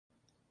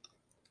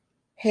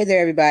Hey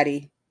there,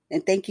 everybody,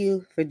 and thank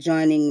you for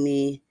joining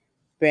me,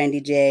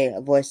 Brandy J,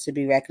 A Voice to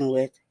Be Reckoned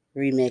With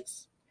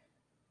remix.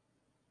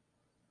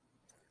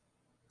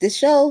 This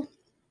show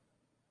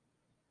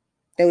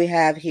that we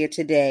have here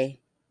today,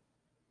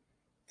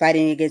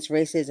 Fighting Against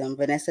Racism,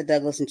 Vanessa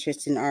Douglas and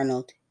Tristen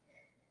Arnold,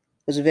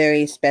 was a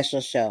very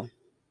special show.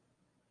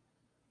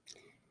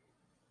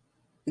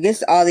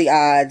 Against all the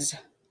odds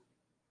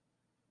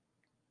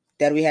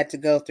that we had to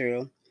go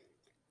through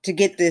to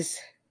get this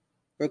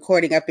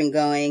recording up and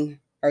going,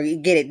 or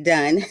get it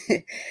done,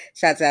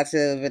 shouts out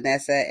to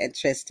Vanessa and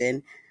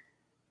Tristen.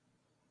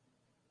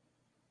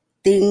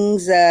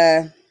 Things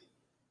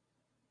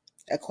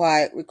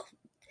acquired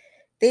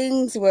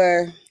things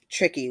were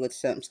tricky with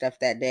some stuff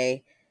that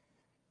day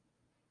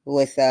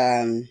with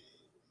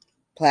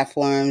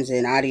platforms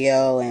and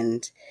audio,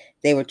 and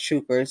they were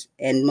troopers.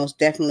 And most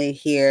definitely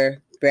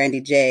here, Brandy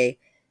J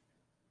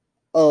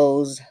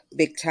owes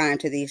big time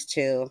to these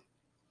two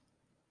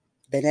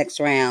the next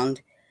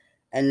round.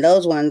 And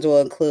those ones will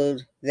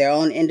include their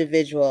own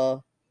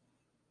individual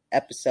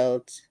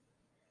episodes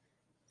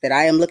that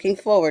I am looking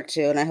forward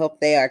to, and I hope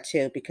they are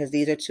too, because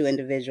these are two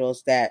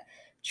individuals that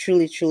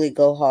truly, truly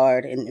go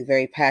hard and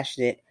very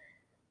passionate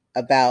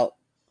about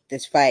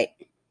this fight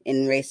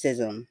in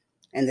racism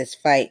and this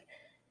fight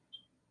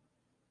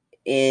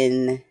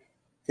in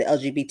the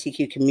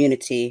LGBTQ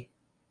community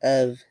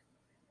of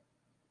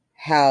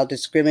how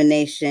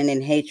discrimination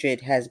and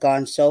hatred has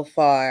gone so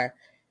far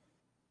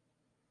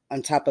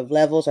on top of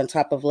levels on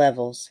top of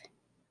levels.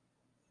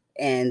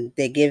 And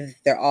they give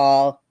their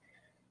all,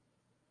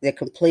 their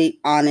complete,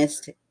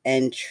 honest,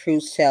 and true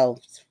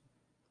selves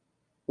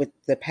with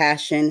the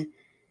passion,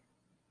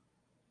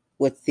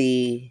 with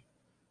the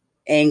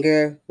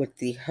anger, with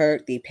the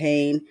hurt, the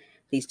pain.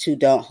 These two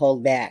don't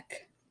hold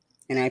back.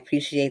 And I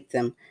appreciate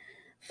them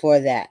for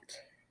that.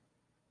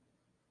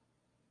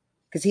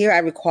 Because here I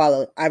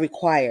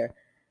require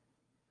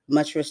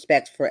much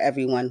respect for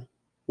everyone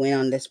when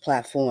on this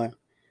platform.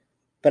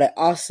 But I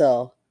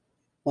also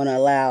want to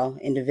allow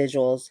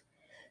individuals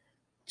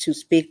to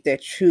speak their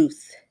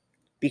truth,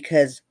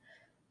 because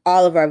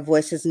all of our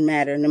voices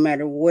matter. No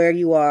matter where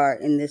you are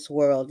in this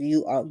world,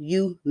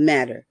 you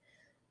matter.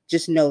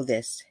 Just know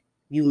this.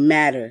 You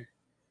matter.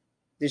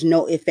 There's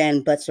no ifs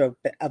and buts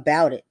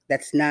about it.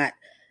 That's not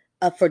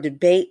up for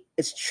debate.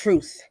 It's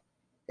truth.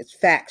 It's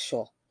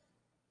factual.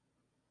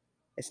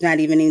 It's not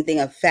even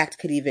anything a fact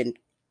could even,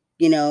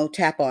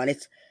 tap on.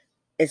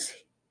 It's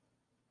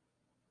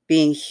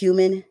being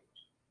human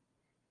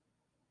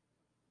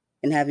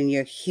and having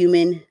your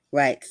human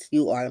rights.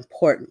 You are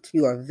important.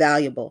 You are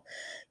valuable.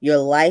 Your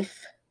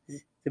life,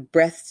 the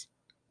breaths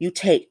you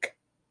take,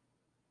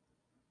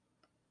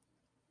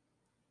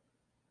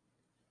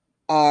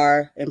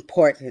 are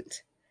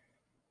important.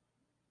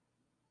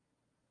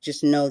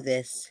 Just know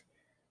this.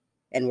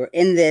 And we're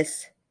in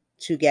this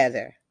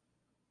together.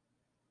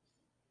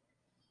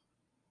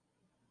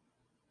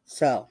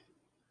 So,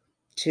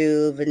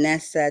 to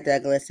Vanessa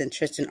Douglas and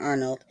Tristen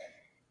Arnold,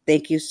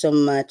 thank you so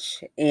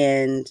much.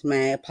 And my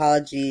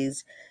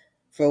apologies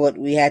for what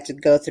we had to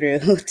go through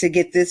to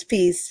get this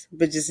piece.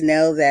 But just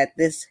know that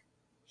this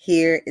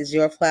here is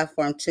your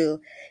platform too.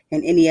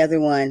 And any other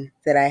one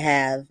that I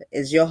have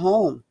is your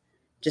home.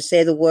 Just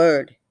say the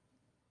word.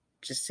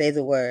 Just say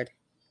the word.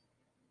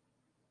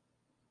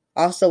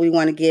 Also, we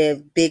want to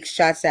give big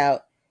shots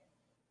out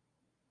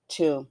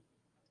to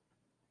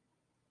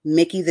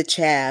Mickey the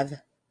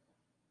Chav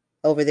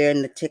over there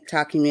in the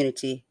TikTok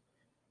community.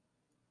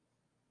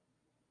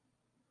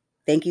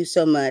 Thank you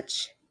so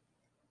much.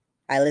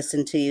 I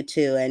listen to you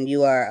too, and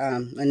you are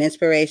an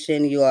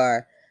inspiration. You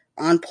are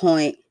on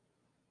point,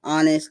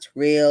 honest,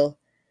 real,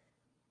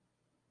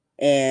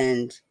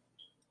 and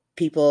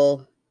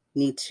people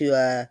need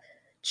to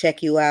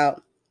check you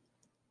out.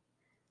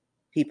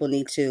 People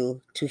need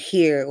to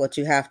hear what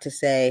you have to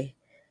say,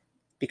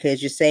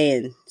 because you're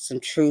saying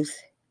some truth.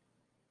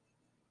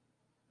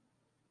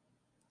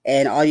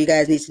 And all you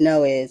guys need to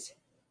know is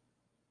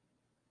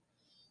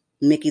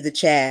Mickey the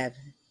Chav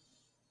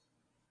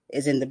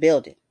is in the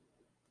building.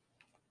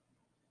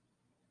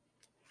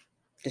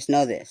 Just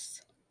know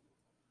this.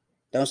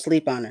 Don't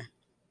sleep on her.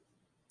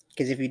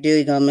 Because if you do,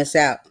 you're going to miss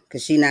out.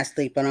 Because she's not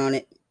sleeping on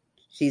it.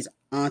 She's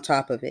on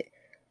top of it.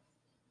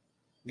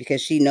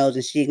 Because she knows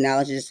and she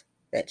acknowledges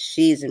that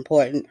she's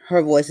important.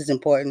 Her voice is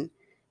important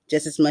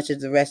just as much as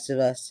the rest of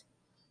us.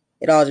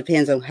 It all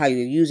depends on how you're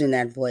using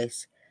that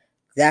voice.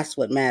 That's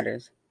what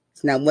matters.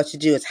 It's not what you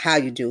do, it's how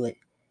you do it.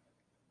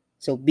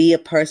 So be a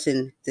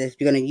person that if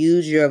you're going to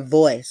use your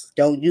voice,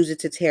 don't use it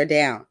to tear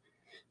down.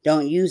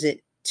 Don't use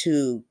it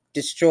to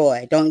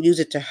destroy. Don't use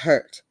it to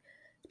hurt.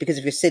 Because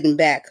if you're sitting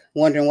back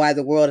wondering why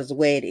the world is the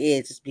way it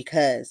is, it's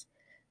because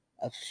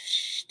of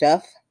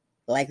stuff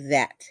like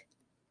that.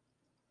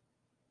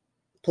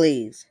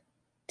 Please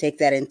take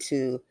that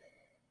into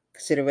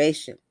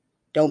consideration.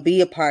 Don't be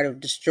a part of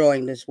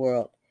destroying this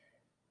world.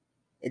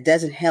 It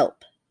doesn't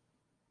help.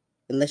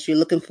 Unless you're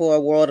looking for a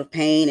world of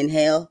pain and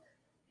hell,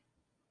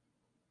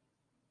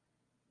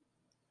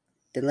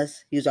 then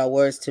let's use our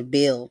words to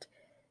build,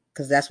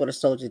 because that's what a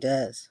soldier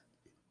does.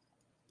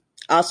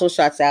 Also,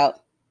 shouts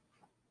out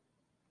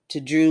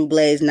to Drew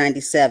Blaze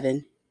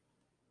 97.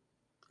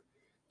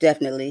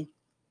 Definitely.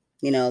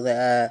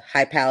 The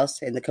Hype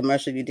House and the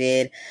commercial you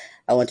did.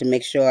 I want to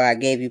make sure I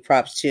gave you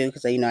props too,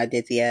 because I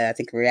did the I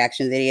think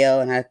reaction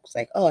video, and I was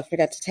like, oh, I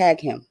forgot to tag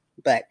him.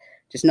 But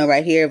just know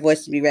right here,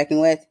 voice to be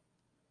reckoned with.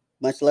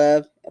 Much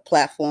love, a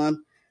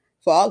platform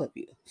for all of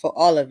you. For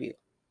all of you.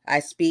 I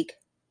speak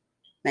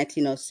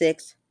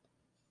 1906,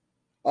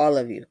 all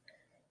of you.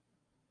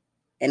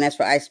 And as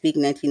for I speak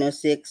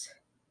 1906,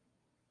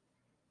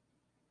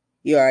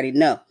 you already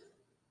know.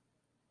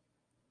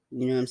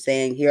 You know what I'm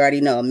saying? You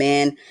already know. A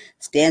man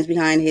stands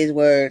behind his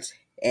words,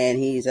 and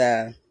he's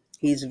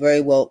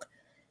very woke,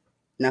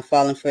 not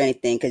falling for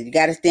anything. Because you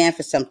got to stand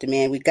for something,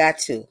 man. We got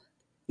to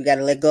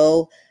let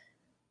go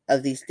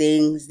of these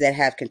things that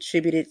have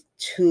contributed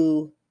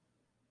to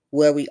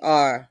where we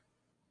are,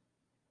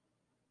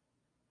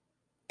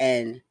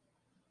 and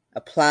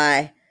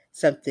apply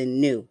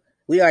something new.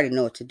 We already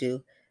know what to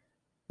do.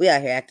 We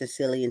out here acting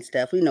silly and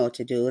stuff. We know what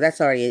to do. That's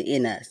already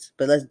in us.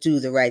 But let's do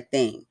the right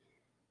thing,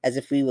 as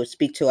if we would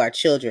speak to our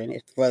children,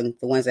 if from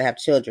the ones that have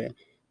children,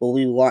 what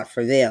we want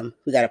for them,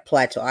 we got to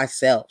apply to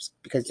ourselves,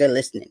 because they're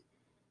listening.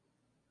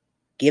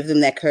 Give them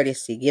that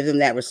courtesy. Give them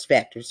that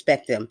respect.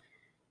 Respect them,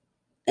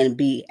 and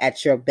be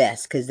at your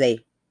best, because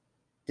they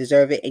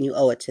deserve it and you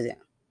owe it to them.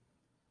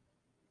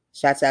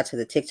 Shouts out to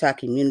the TikTok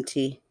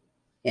community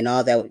and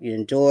all that you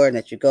endure and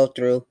that you go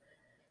through.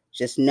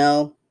 Just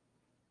know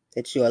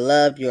that you are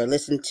loved, you are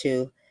listened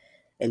to,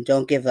 and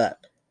don't give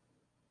up,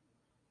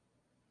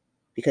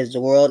 because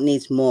the world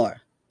needs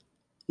more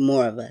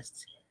of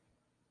us.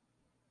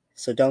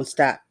 So don't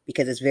stop,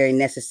 because it's very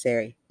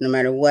necessary. No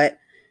matter what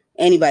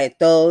anybody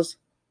throws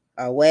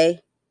our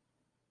way,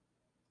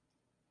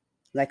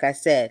 like I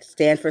said,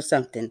 stand for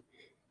something.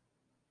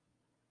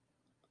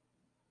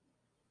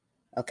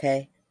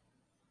 Okay?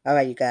 All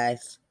right, you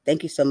guys.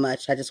 Thank you so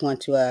much. I just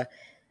want to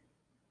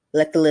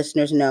let the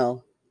listeners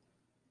know,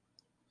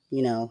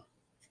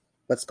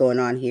 what's going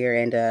on here.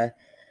 And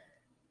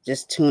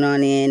just tune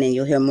on in, and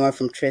you'll hear more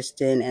from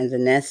Tristen and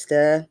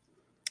Vanessa.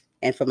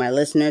 And for my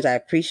listeners, I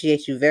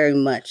appreciate you very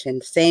much.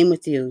 And same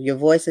with you. Your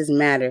voices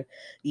matter.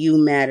 You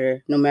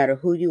matter, no matter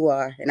who you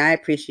are. And I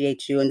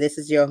appreciate you. And this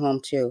is your home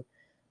too.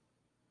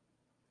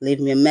 Leave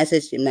me a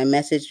message. My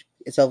message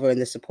is over in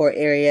the support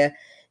area.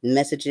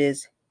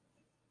 Messages.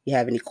 You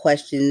have any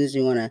questions?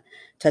 You want to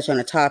touch on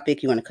a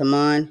topic? You want to come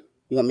on?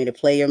 You want me to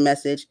play your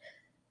message?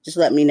 Just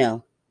let me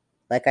know.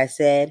 Like I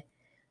said,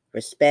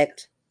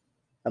 respect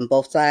on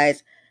both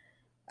sides.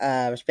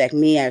 Respect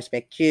me. I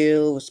respect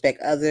you.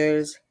 Respect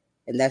others.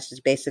 And that's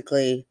just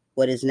basically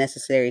what is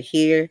necessary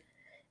here.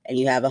 And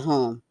you have a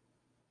home.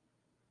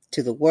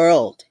 To the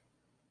world,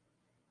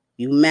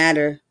 you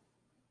matter.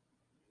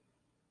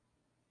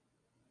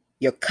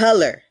 Your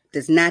color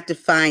does not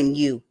define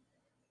you.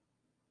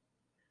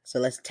 So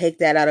let's take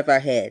that out of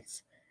our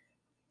heads,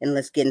 and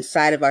let's get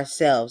inside of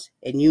ourselves,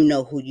 and you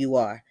know who you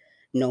are.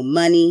 No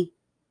money,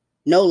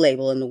 no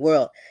label in the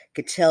world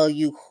could tell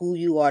you who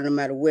you are, no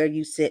matter where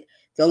you sit.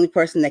 The only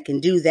person that can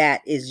do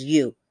that is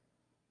you.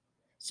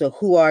 So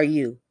who are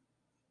you?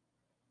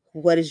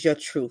 What is your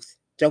truth?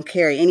 Don't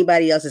carry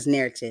anybody else's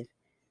narrative.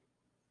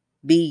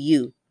 Be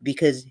you,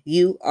 because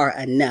you are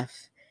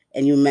enough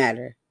and you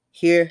matter.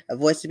 Here, A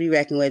Voice to Be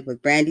Reckoned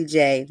with Brandy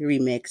J, the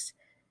remix.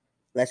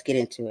 Let's get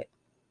into it.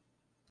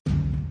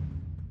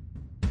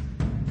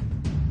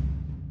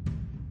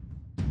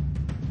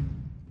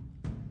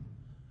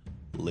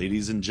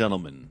 Ladies and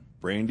gentlemen,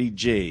 Brandy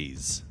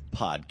J's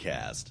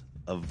podcast,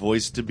 A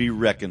Voice to Be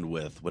Reckoned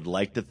with, would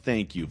like to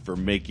thank you for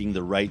making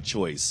the right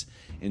choice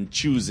in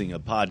choosing a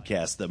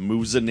podcast that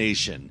moves a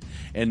nation.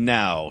 And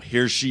now,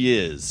 here she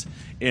is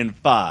in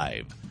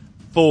 5,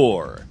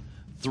 4,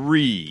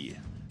 3,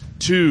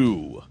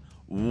 2,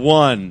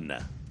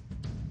 1.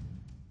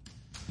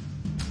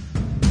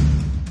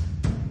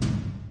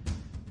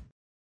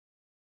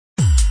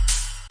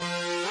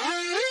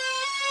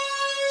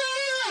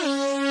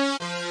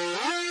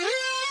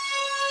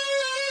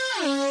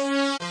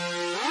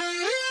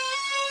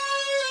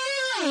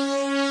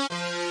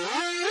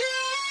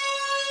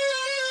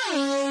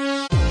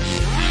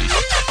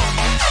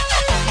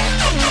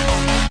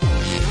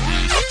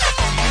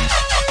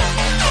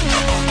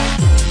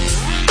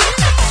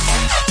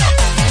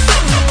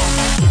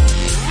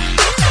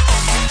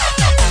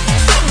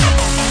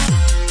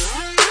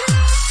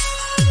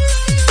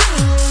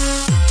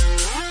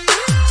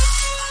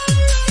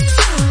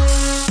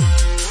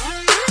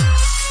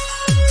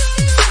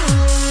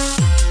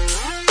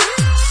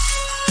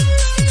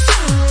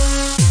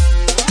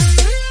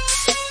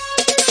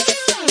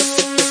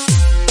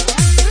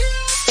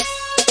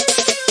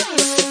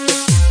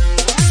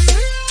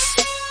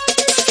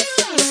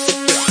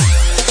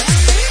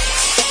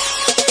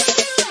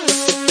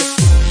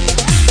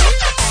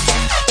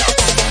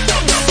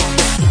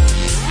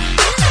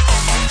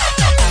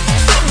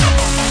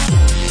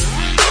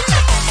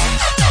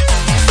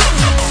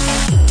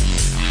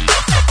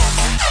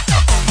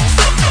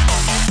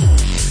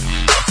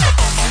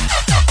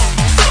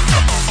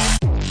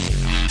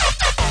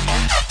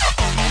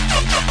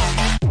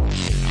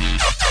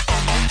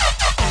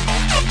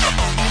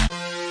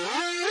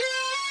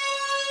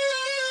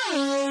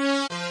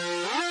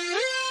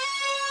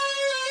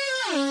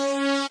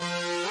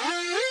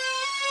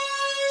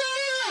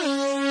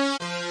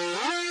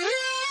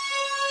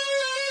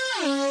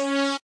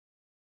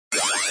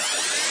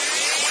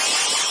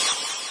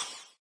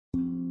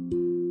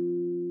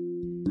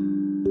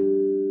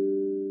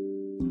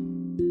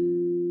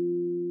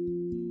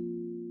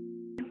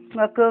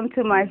 Welcome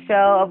to my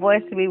show, A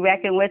Voice to Be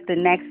Reckoned With, the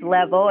Next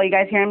Level. Are you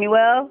guys hearing me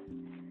well?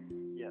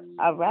 Yes.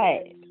 All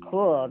right,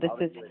 cool. This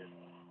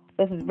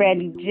is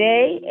Brandy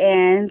J,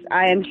 and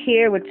I am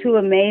here with two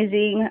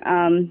amazing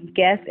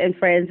guests and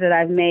friends that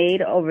I've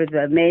made over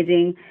the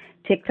amazing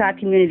TikTok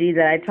community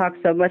that I talk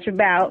so much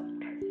about,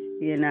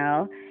 you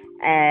know,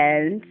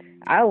 and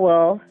I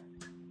will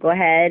go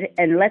ahead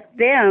and let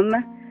them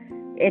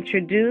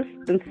introduce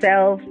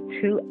themselves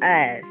to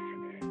us.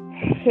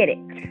 Hit it.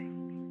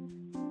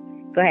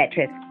 Go ahead,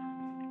 Tristen.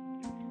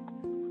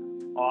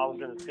 Oh, I was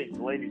going to speak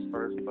to ladies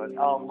first, but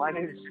my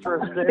name is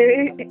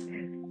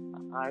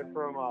Tristen. I'm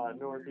from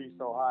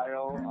Northeast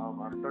Ohio.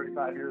 I'm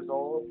 35 years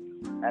old,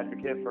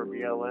 advocate for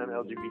BLM,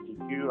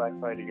 LGBTQ. I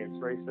fight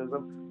against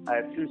racism. I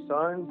have two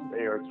sons.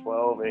 They are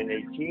 12 and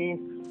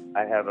 18.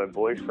 I have a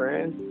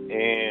boyfriend,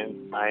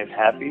 and I am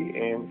happy,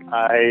 and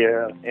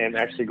I am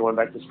actually going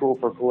back to school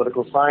for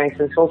political science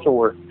and social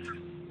work.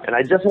 And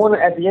I just want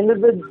to, at the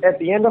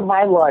end of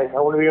my life,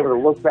 I want to be able to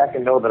look back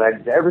and know that I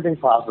did everything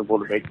possible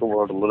to make the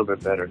world a little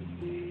bit better.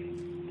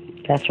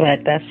 That's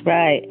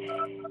right.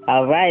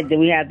 All right, then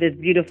we have this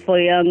beautiful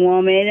young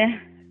woman.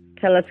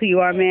 Tell us who you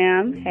are,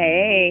 ma'am.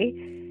 Hey.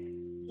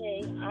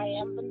 Hey, I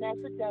am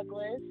Vanessa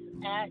Douglas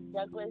at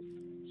Douglas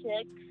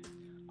Chicks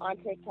on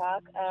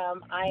TikTok.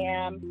 I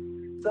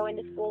am going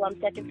to school.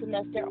 I'm second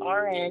semester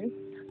RN.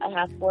 I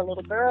have 4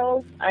 little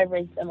girls. I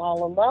raised them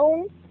all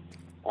alone.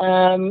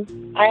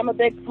 I am a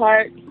big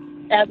part,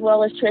 as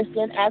well as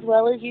Tristen, as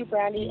well as you,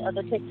 Brandy, of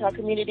the TikTok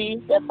community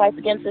that fights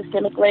against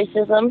systemic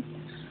racism,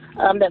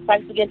 that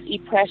fights against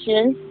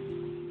oppression.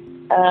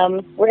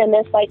 We're in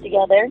this fight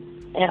together,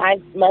 and I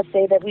must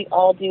say that we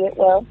all do it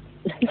well.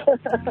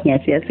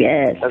 Yes.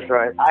 That's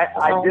right.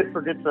 I did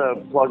forget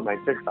to plug my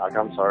TikTok.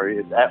 I'm sorry.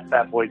 It's at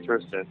Fatboy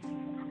Tristen.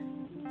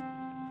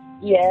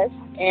 Yes,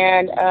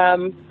 and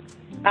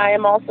I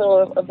am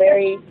also a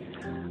very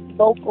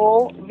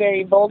vocal,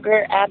 very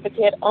vulgar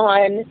advocate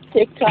on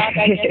TikTok.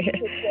 I guess you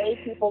could say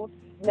people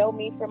know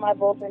me for my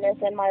vulgarness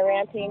and my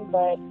ranting,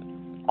 but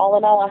all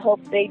in all, I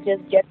hope they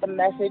just get the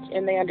message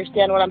and they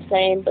understand what I'm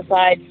saying,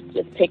 besides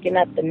just picking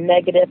up the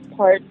negative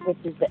part, which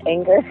is the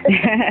anger.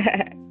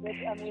 Which,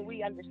 I mean,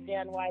 we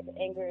understand why the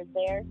anger is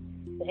there.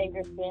 The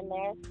anger's been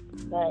there.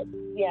 But,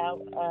 yeah,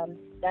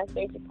 that's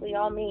basically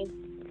all me.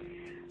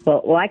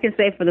 Well, I can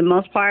say for the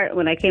most part,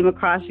 when I came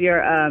across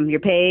your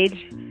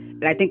page,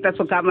 and I think that's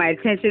what got my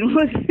attention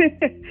was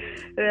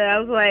I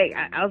was like,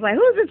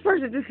 who's this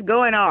person just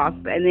going off?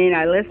 And then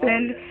I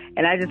listened,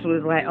 and I just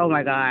was like, oh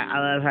my God, I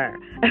love her.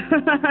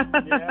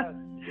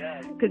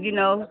 Yes. Because you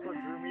know, that's what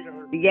drew me to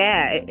her.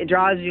 yeah, it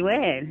draws you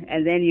in,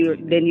 and then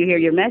you hear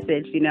your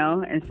message, you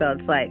know, and so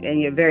it's like,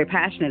 and you're very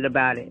passionate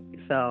about it.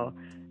 So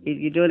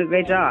you're doing a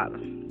great job.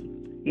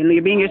 You know,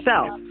 you're being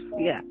yourself.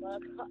 Yeah.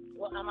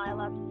 Well, am I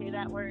allowed to say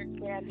that word,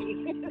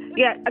 Brandy?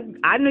 Yeah,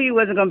 I knew you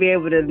wasn't going to be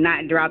able to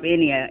not drop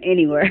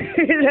anywhere.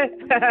 So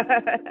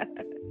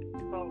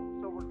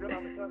we're good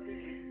on the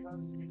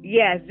cussing?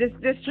 Yes,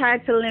 just try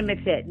to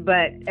limit it.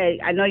 But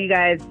I know you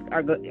guys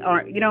are,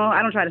 you know,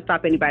 I don't try to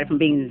stop anybody from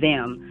being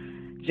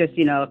them. Just,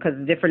 you know, because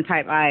different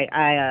type,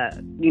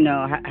 you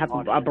know, have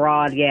a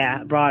broad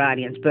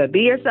audience. But be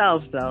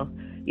yourselves, though.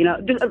 You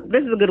know, this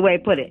is a good way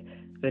to put it.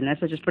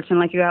 Vanessa, just pretend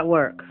like you're at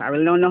work. I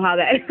really don't know how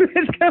that is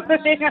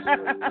going.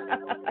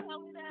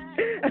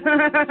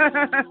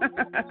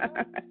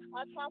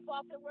 I'll pop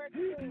off the work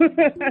too.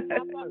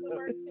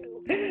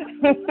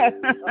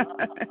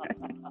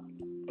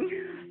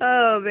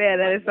 Oh man,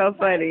 that is so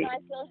funny. I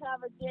still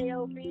have a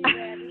job,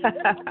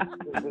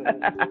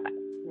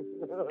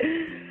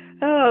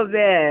 Oh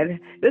man,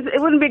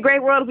 it wouldn't be a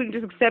great world if we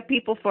could just accept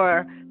people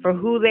for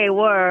who they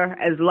were,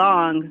 as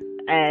long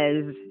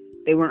as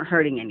they weren't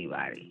hurting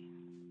anybody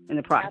in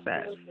the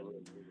process.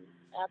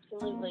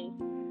 Absolutely.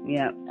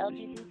 Yeah.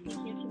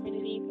 LGBTQ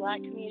community,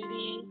 Black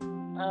community,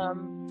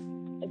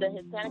 the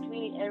Hispanic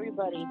community,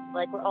 everybody.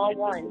 Like, we're all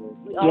one.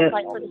 We all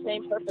fight for the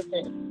same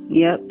purposes.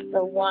 Yep.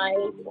 So why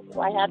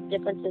have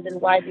differences and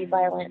why be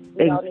violent?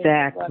 We all need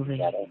to work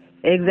together.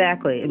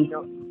 Exactly. You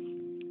know,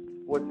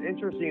 what's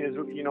interesting is,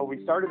 you know, we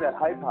started that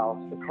Hype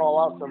House to call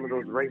out some of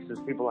those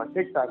racist people on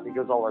TikTok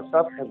because all our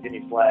stuff kept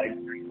getting flagged.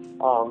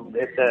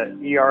 It's at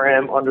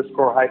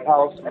ERM_Hype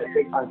House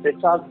on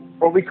TikTok.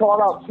 But we called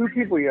out 2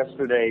 people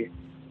yesterday,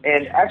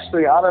 and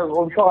actually we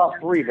called out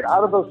 3, but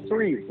out of those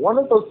 3, one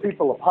of those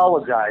people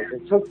apologized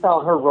and took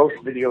down her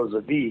roast videos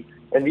of me,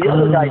 and the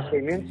other guy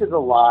came into the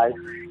live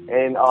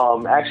and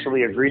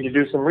actually agreed to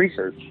do some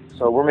research.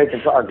 So we're making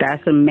progress.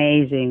 That's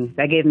amazing.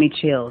 That gave me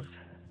chills.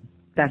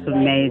 That's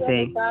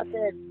amazing. I thought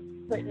that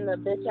putting the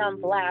bitch on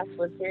blast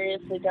was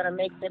seriously going to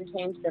make them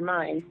change their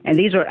mind. And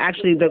these are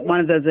actually one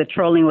of the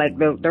trolling, like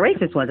the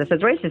racist ones. It says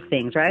racist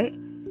things, right?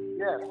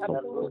 Yes,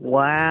 absolutely.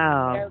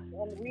 Wow.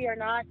 And we are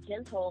not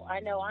gentle.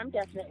 I know I'm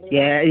definitely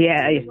a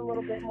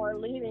little bit more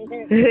lenient.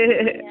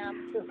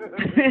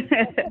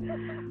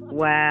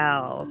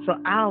 Wow. So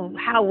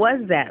how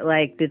was that?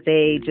 Like,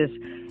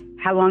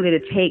 how long did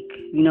it take,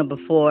 you know,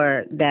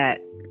 before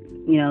that,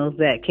 you know,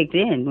 that kicked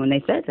in when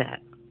they said that?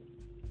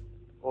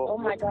 Well, Oh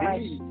my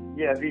gosh.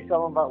 V,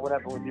 tell them about what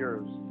happened with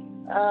yours.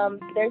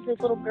 There's this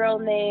little girl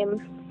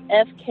named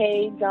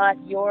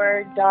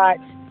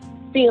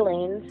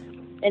fk.your.feelings,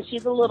 and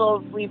she's a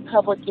little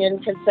Republican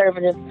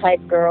conservative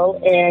type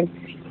girl, and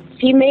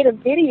she made a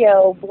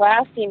video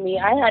blasting me.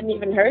 I hadn't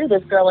even heard of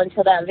this girl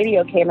until that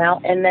video came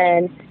out, and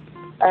then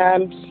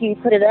she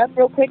put it up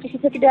real quick and she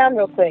took it down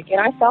real quick, and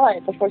I saw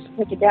it before she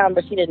took it down,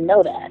 but she didn't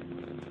know that.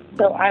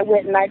 So I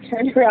went and I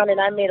turned around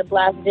and I made a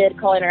blast vid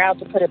calling her out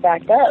to put it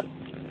back up,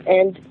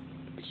 and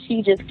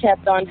she just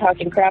kept on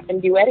talking crap and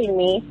duetting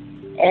me.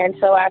 And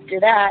so after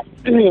that,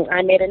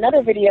 I made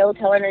another video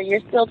telling her, you're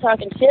still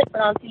talking shit,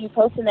 but I'll see you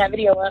posting that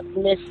video up.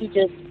 And then she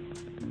just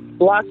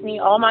blocked me.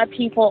 All my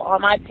people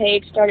on my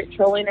page started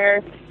trolling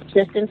her.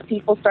 Tristen's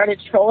people started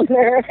trolling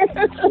her.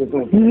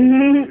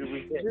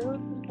 Drew's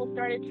people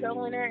started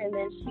trolling her. And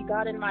then she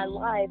got in my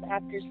live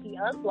after she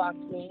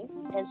unblocked me.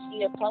 And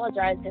she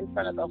apologized in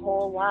front of the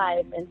whole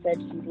live and said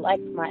she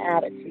liked my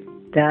attitude.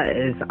 That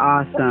is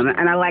awesome.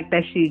 And I like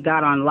that she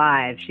got on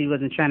live. She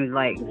wasn't trying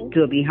to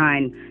do it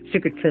behind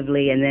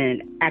secretively and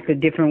then act a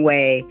different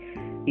way.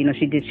 You know,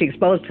 she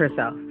exposed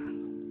herself.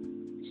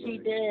 She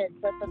did.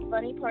 But the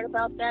funny part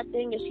about that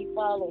thing is she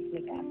follows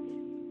me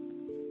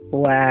after.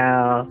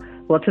 Wow.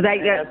 Well, to that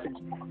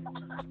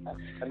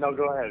No,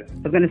 go ahead. I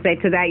was going to say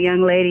to that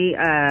young lady,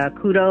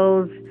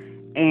 kudos,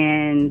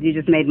 and you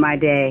just made my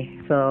day.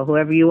 So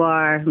whoever you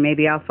are,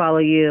 maybe I'll follow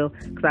you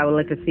because I would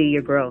like to see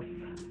your growth.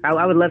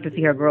 I would love to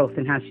see her growth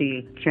and how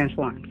she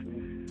transforms.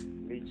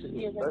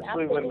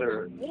 Especially when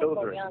they're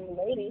children. Young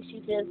lady,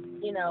 she just,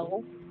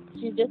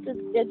 she's just a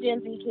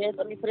Gen Z kid.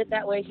 Let me put it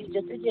that way. She's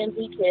just a Gen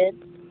Z kid.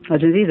 Oh,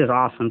 Gen Zs is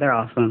awesome. They're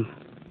awesome.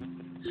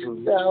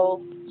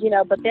 So,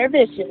 but they're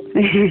vicious. I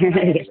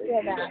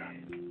understand that.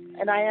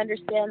 And I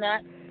understand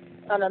that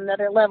on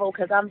another level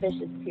because I'm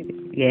vicious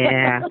too.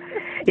 Yeah.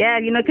 Yeah,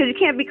 because you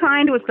can't be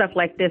kind with stuff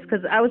like this.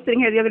 Because I was sitting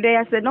here the other day,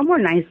 I said, no more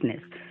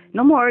niceness.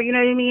 No more, you know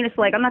what I mean? It's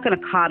like, I'm not going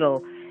to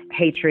coddle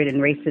hatred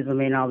and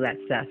racism and all that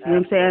stuff. You know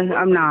what I'm saying?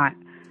 I'm not,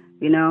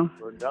 We're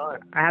done.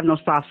 I have no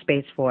soft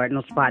space for it,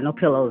 no spot, no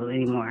pillows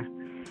anymore.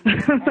 I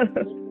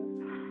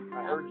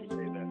heard you say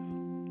that.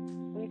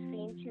 We've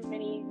seen too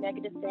many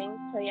negative things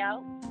play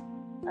out.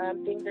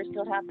 Things are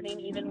still happening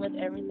even with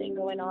everything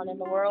going on in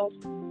the world.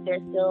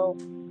 There's still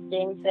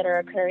things that are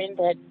occurring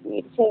that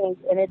need to change,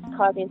 and it's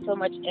causing so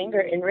much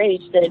anger and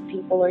rage that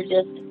people are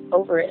just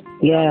over it.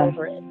 Yeah.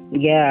 Over it.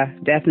 Yeah,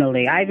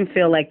 definitely. I even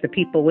feel like the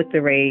people with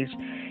the rage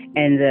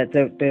and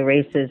the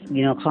racist,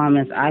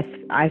 comments, I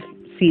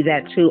see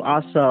that too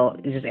also.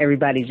 It's just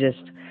everybody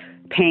just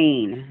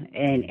pain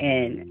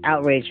and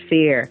outrage,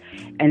 fear.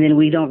 And then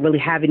we don't really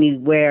have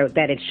anywhere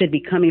that it should be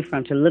coming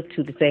from to look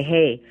to say,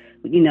 hey,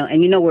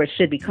 and where it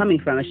should be coming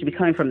from. It should be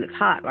coming from the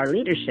top, our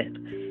leadership.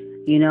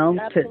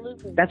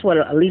 That's what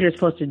a leader is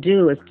supposed to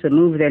do, is to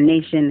move their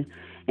nation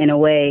in a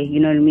way,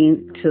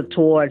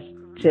 towards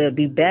to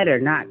be better,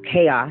 not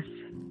chaos.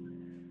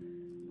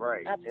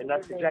 Right. Absolutely. And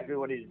that's exactly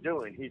what he's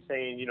doing. He's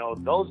saying,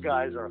 those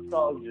guys are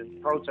thugs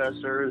and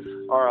protesters,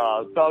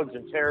 or thugs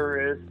and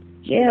terrorists.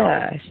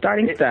 Yeah,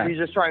 starting stuff. He's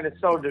just trying to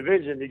sow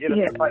division to get us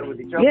to fight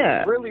with each other.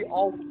 Yeah. Really,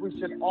 we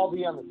should all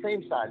be on the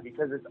same side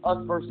because it's us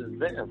versus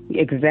them.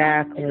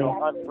 Exactly.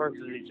 Us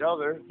versus each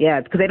other. Yeah,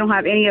 because they don't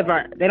have any of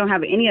our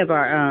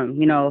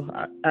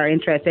our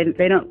interests.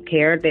 They don't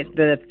care.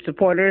 The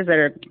supporters that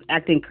are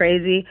acting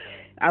crazy,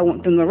 I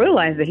want them to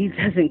realize that he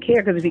doesn't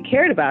care, because if he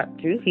cared about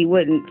you, he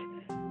wouldn't,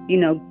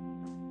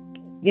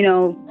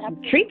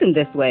 treat them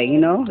this way,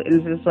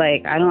 It's just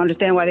like, I don't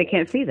understand why they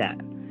can't see that.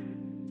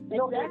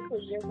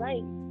 Exactly, you're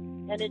right.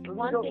 And it's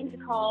one thing to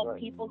call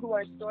people who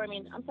are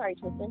storming. I'm sorry,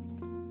 Tristen.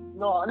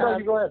 No,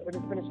 you go ahead.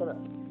 Finish it up.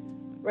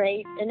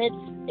 Right, and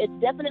it's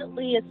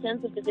definitely a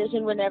sense of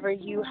division whenever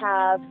you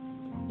have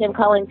him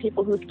calling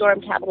people who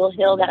storm Capitol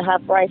Hill that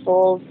have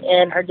rifles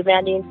and are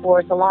demanding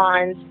for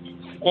salons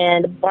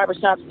and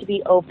barbershops to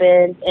be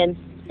open and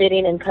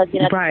spitting and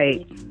cussing at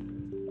right.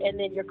 And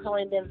then you're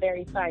calling them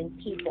very fine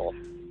people.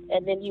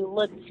 And then you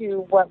look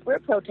to what we're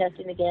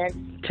protesting against.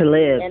 To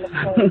live. And of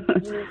course,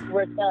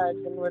 we're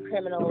thugs and we're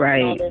criminals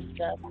and all this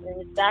stuff.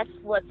 And that's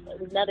what's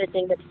another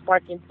thing that's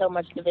sparking so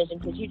much division,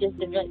 because you just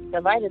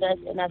divided us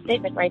in that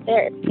statement right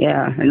there.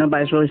 Yeah, and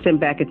nobody's really sitting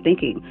back and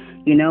thinking.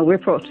 We're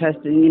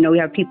protesting. We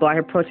have people out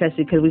here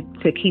protesting to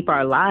keep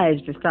our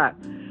lives, to stop,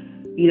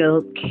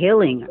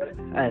 killing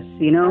us,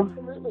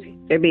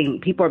 Absolutely.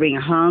 People are being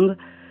hung,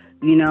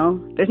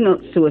 There's no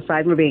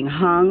suicide. We're being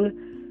hung,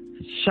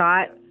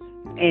 shot,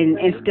 and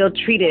still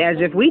treated as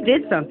if we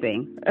did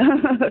something.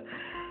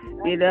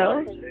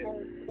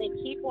 They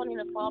keep wanting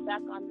to fall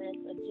back on this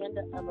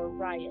agenda of a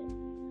riot.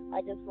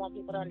 I just want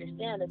people to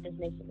understand that this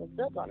nation was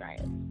built on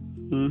riots.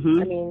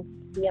 Mm-hmm. I mean,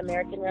 the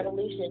American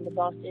Revolution, the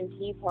Boston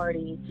Tea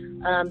Party,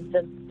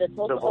 the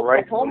Tulsa,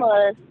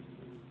 Oklahoma.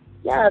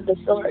 The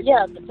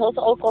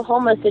Tulsa,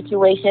 Oklahoma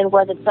situation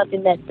wasn't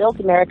something that built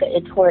America;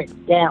 it tore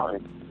it down.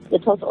 The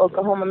Tulsa,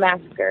 Oklahoma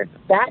massacre,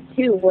 that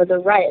too was a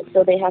riot.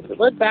 So they have to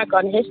look back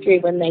on history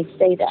when they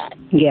say that.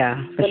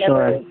 Yeah, for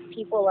Whenever sure.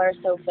 people are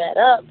so fed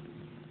up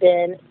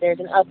then there's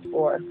an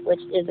uproar,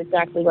 which is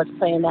exactly what's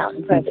playing out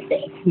in present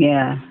day.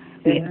 Yeah.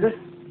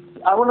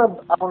 I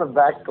want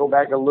to go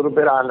back a little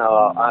bit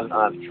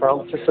on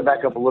Trump, just to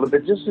back up a little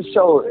bit, just to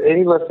show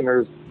any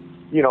listeners,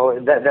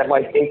 that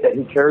might think that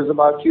he cares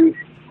about you.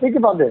 Think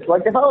about this.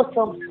 Like, if I was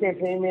Trump's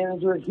campaign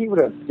manager, he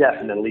would be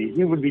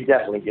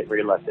definitely getting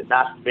reelected,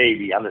 not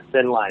maybe, on the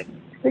thin line.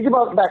 Think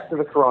about back to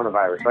the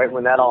coronavirus, right,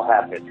 when that all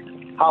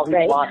happened, how he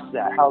watched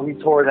that, how he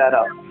tore that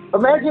up.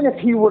 Imagine if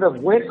he would have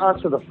went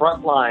onto the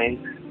front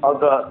line of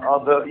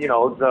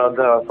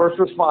the first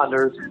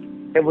responders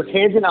and was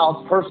handing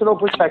out personal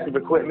protective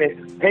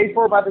equipment paid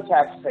for by the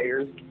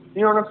taxpayers.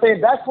 You know what I'm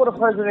saying? That's what a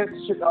president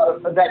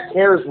that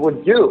cares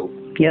would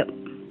do. Yep.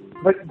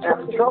 But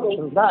Trump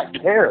does not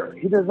care.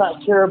 He does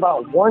not care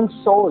about one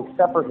soul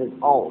except for his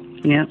own.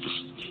 Yep.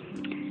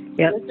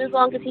 Yep. Just as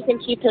long as he can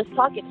keep his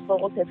pockets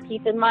full, because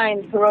keep in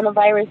mind,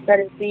 coronavirus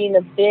started being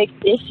a big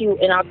issue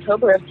in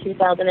October of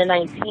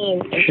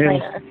 2019 in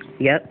China.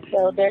 Yep.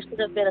 So there should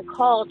have been a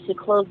call to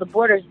close the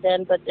borders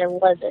then, but there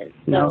wasn't.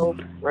 No.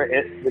 Right,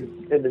 and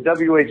the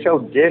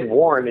WHO did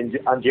warn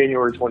on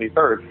January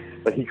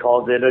 23rd, but he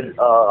called it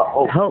a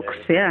hoax.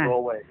 Yeah. Go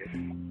away.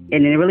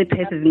 And it really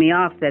pisses me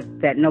off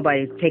that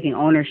nobody's taking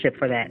ownership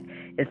for that.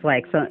 It's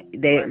like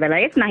they're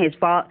like, it's not his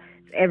fault.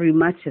 It's every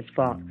much his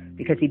fault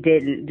because he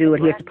didn't do what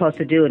he was supposed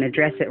to do and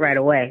address it right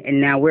away. And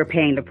now we're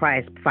paying the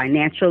price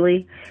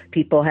financially.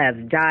 People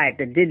have died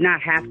that did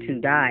not have to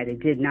die. They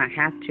did not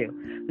have to.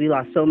 We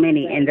lost so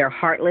many, and they're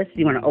heartless.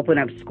 You want to open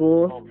up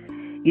schools.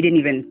 You didn't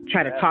even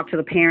try to talk to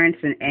the parents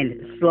and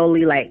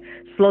slowly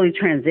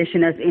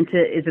transition us into.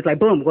 It's just like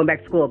boom, going back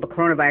to school. But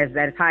coronavirus is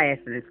at its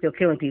highest and it's still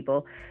killing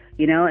people.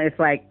 It's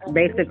like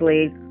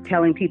basically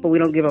telling people we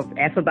don't give a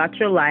F about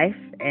your life,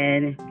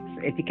 and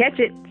if you catch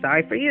it,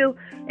 sorry for you.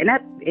 And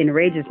that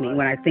enrages me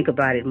when I think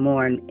about it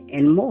more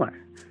and more.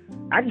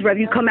 I just rather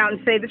you come out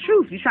and say the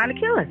truth. You're trying to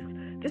kill us.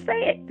 Just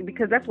say it,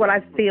 because that's what I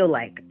feel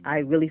like. I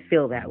really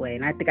feel that way,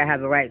 and I think I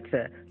have a right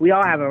to. We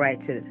all have a right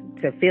to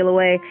feel a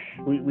way.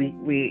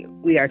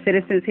 We are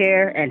citizens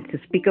here, and to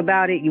speak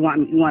about it. You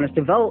want us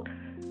to vote?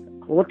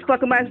 Well, what the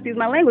fuck am I, excuse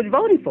my language,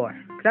 voting for?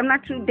 Because I'm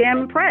not too damn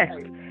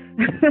impressed.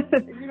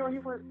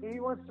 He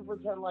wants to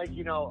pretend like,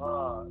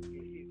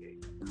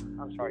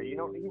 I'm sorry, he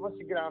wants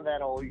to get on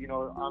that old,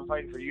 I'm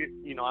fighting for you,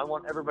 I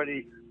want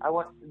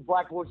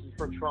black voices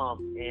for Trump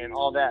and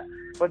all that.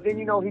 But then,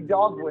 he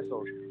dog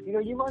whistles.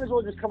 You might as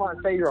well just come out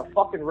and say you're a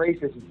fucking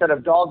racist instead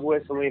of dog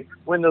whistling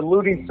when the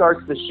looting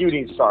starts, the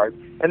shooting starts,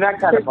 and that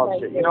kind of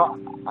bullshit.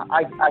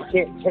 I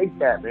can't take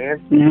that, man.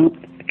 No,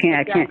 I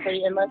can't.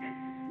 Exactly, and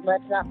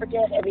let's not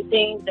forget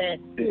everything that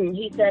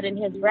he said in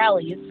his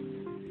rallies.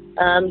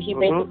 He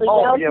basically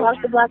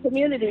talked the black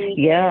community.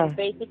 Yeah. He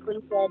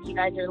basically said, you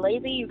guys are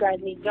lazy, you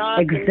guys need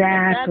jobs.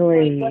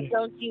 Exactly. What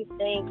don't you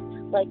think?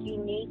 Like, you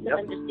need to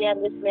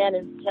understand this man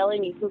is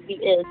telling you who he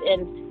is.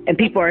 And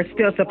people are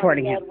still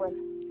supporting him.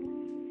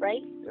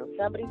 Right?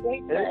 Somebody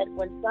said,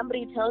 when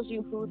somebody tells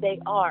you who they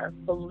are,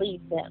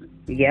 believe them.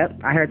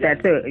 Yep, I heard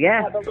that too.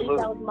 Yeah. I believe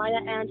that was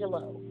Maya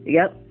Angelou.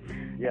 Yep.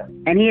 Yeah.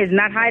 And he is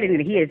not hiding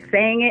it. He is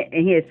saying it,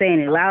 and he is saying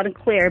it loud and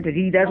clear. But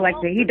he does like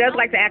to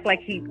act like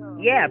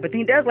but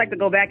he does like to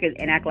go back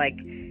and act like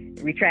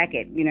retract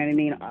it. You know what I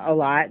mean? A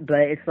lot,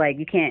 but it's like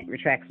you can't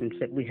retract some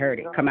shit. We heard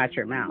it come out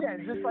your mouth. Yeah,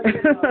 just like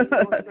in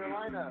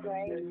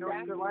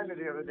North Carolina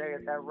the other day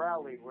at that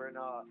rally when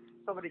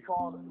somebody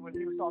called when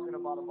he was talking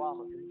about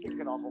Obama. He can't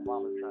get off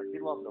Obama's track. He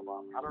loves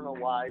Obama. I don't know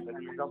why, but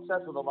he's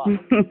obsessed with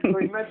Obama. So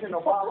he mentioned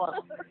Obama.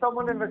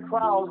 Someone in the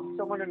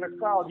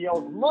crowd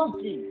yells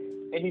 "monkey."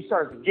 And he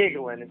starts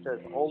giggling and says,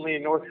 "Only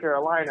in North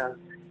Carolina."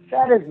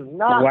 That is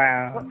not.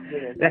 Wow.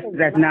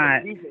 That's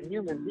not.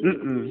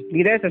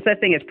 There's a such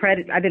thing as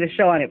I did a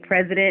show on it,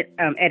 president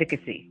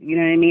etiquette. You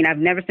know what I mean? I've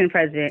never seen a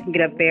president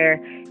get up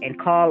there and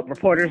call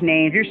reporters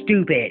names. You're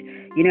stupid.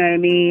 You know what I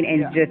mean?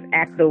 And just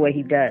act the way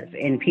he does.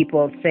 And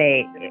people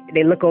say,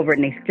 they look over it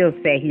and they still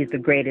say he's the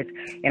greatest.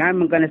 And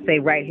I'm going to say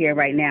right here,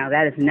 right now,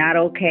 that is not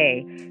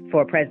okay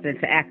for a president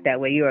to act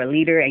that way. You're a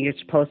leader and you're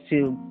supposed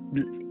to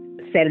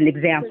set an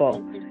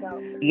example.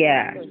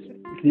 Yeah.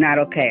 Not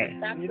okay.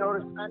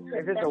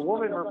 If it's a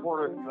woman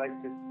reporter,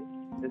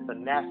 it's a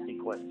nasty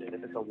question.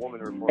 If it's a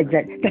woman reporter,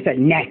 exactly. That's a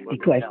nasty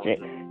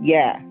question.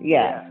 Yeah.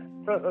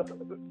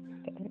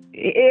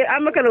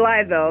 I'm not gonna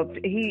lie though.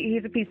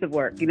 He's a piece of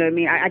work. You know what I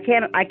mean? I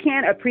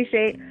can't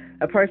appreciate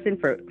a person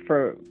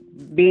for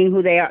being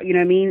who they are. You know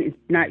what I mean? It's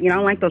not. I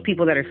don't like those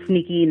people that are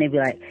sneaky and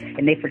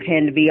they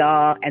pretend to be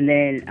all, and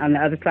then on the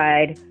other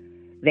side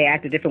they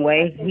act a different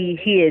way.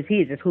 He is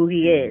just who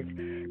he is.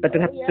 But the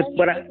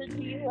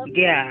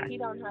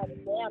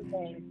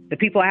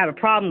people I have a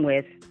problem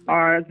with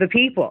are the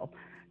people,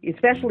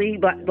 especially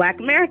black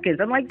Americans.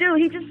 I'm like,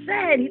 dude, he just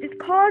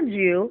called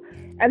you.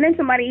 And then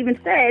somebody even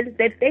said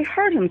that they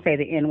heard him say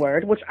the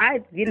N-word, which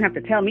you didn't have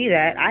to tell me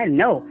that. I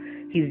know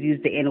he's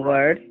used the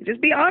N-word. Just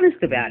be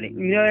honest about it.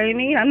 You know what I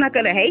mean? I'm not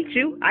going to hate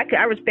you. I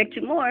respect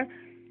you more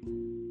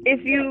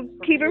if you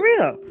keep it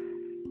real,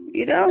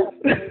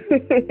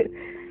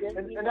 And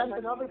that's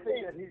another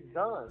thing that he's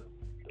done.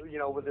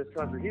 with this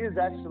country, he has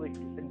actually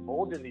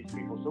emboldened these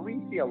people. So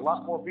we see a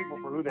lot more people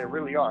for who they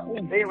really are. They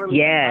ain't really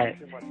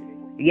too much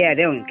anymore. Yeah,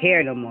 they don't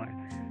care no more.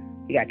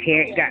 You got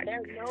care.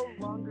 They're no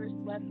longer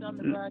swept on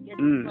the rug. It's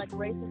like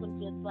racism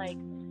just like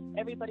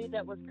everybody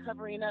that was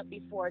covering up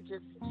before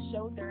just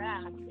showed their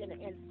ass in an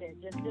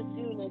instant. Just as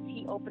soon as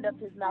he opened up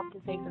his mouth to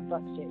say some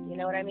fuck shit. You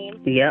know what I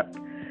mean? Yep.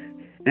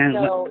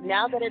 So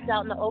now that it's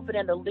out in the open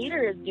and the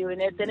leader is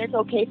doing it, then it's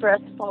okay for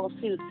us to follow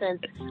suit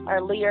since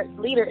our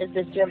leader is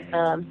this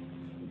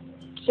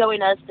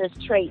showing us this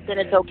trait, then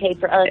it's okay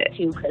for us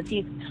to, because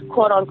he's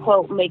quote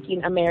unquote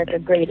making America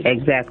great again.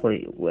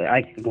 Exactly.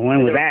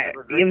 Going with that,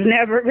 it was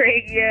never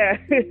great. Yeah.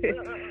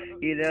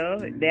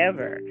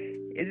 Never.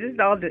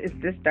 It's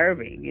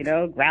disturbing.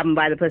 Grab him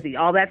by the pussy,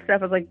 all that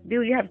stuff. I was like,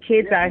 dude, you have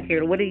kids out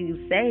here. What are you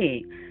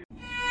saying?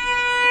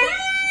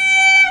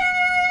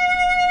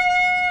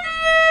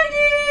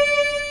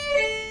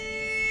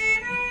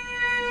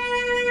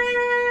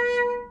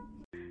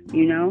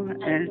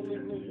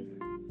 Absolutely.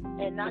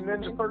 And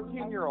then the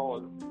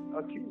 13-year-old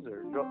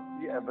accuser.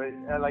 Yeah, but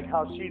like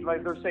how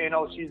they're saying,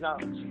 oh, she's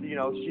not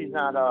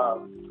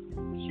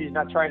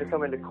trying to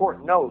come into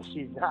court. No,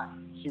 she's not.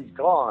 She's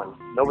gone.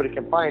 Nobody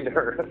can find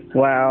her.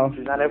 Wow.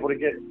 She's not able to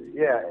get.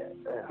 Yeah.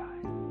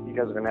 You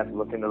guys are gonna have to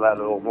look into that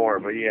a little more.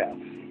 But yeah,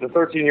 the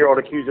 13-year-old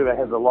accuser that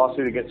has a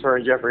lawsuit against her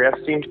and Jeffrey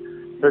Epstein,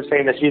 they're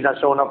saying that she's not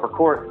showing up for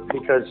court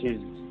because she's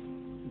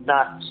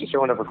not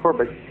showing up for court,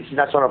 but she's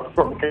not showing up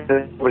for court because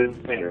nobody's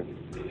paying her.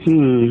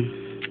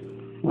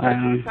 Wow.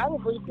 I'm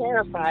probably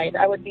terrified.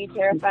 I would be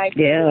terrified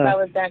if I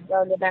was that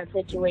young in that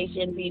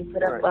situation, being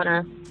put up on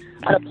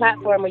a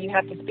platform where you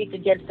have to speak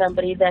against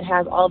somebody that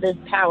has all this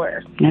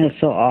power. That is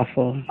so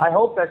awful. I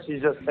hope that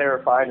she's just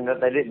terrified and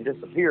that they didn't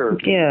disappear.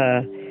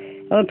 Yeah.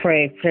 I would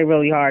pray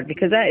really hard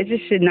because it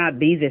just should not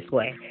be this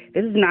way.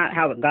 This is not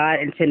how God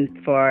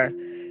intended for,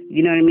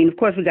 you know what I mean? Of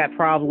course, we got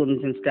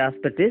problems and stuff,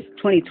 but this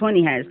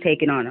 2020 has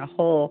taken on a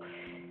whole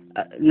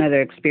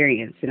another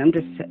experience, and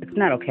it's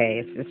not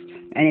okay. It's just,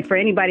 and for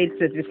anybody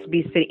to just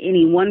be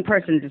any one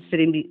person just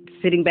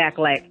sitting back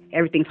like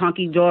everything's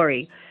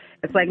hunky-dory,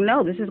 it's like,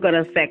 no, this is going to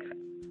affect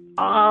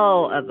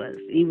all of us,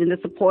 even the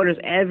supporters,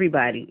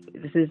 everybody.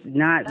 This is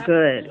not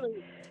good.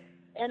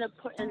 And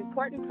an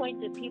important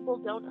point that people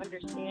don't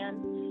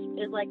understand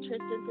is, like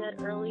Tristen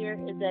said earlier,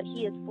 is that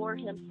he is for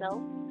himself.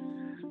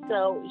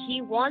 So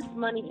he wants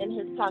money in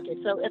his pocket.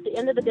 So at the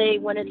end of the day,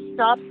 when it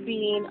stops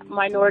being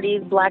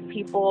minorities, black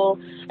people,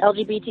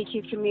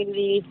 LGBTQ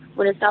community,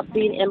 when it stops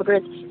being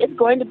immigrants, it's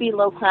going to be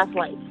low-class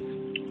life.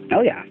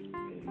 Oh, yeah.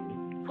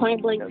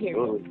 Point blank,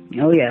 period.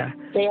 Oh, yeah.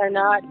 They are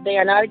not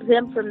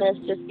exempt from this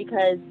just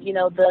because,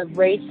 the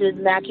race is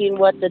matching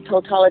what the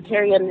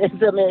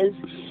totalitarianism is.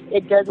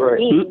 It doesn't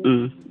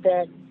mean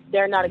that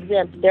they're not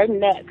exempt. They're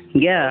next.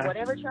 Yeah. So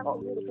whatever Trump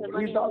will do to put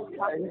money in his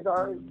pocket. He's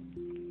already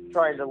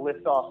trying to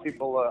lift off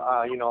people,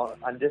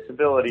 on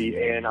disability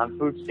and on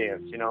food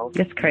stamps,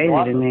 That's crazy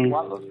to me. A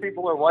lot of those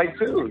people are white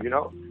too,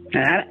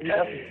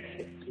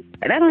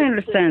 And I don't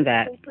understand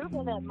that. It's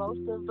proven that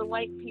most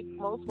white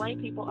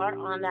people are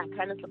on that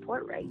kind of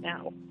support right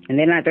now. And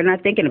they're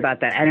not thinking about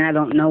that, and I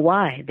don't know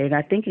why they're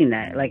not thinking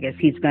that. Like, if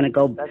he's gonna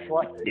go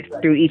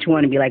through each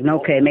one and be like,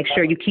 no, okay, make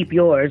sure you keep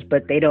yours,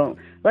 but they don't.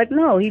 Like,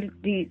 no, he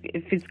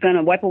if he's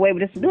gonna wipe away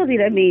with disability,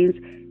 that means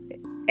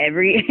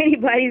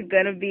anybody's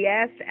gonna be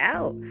asked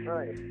out.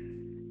 Right.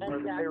 Or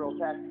the payroll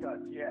tax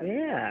cuts. Yeah.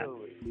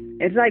 Absolutely.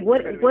 It's like,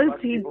 what is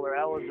he? People are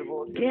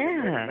eligible to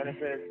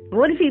benefits.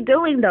 What is he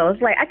doing though?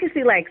 It's like, I can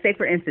see, like, say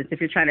for instance,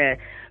 if you're trying to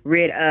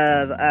rid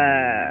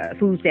of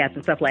food stamps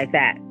and stuff like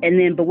that,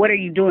 but what are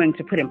you doing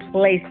to put in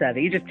place of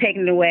it? You're just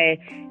taking it away.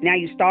 Now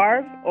you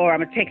starve, or I'm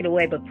gonna take it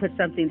away, but put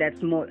something that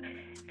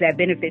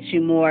benefits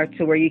you more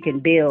to where you can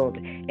build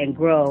and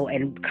grow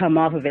and come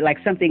off of it, like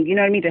something, you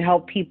know what I mean, to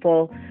help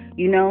people.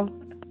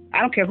 I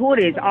don't care who it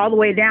is, all the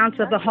way down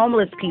to the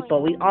homeless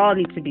people. We all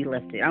need to be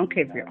lifted. I don't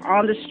care if you're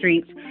on the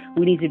streets.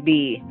 We need to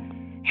be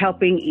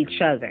helping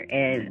each other.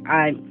 And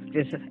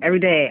every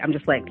day, I'm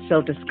just like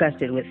so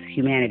disgusted with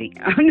humanity.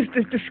 I'm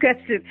just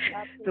disgusted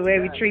the way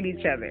we treat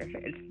each other.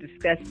 It's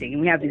disgusting.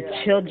 And we have these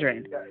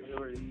children.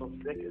 You're so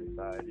sick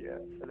inside,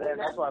 And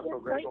that's why I'm so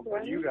grateful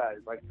for you guys,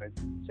 like the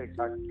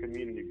TikTok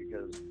community,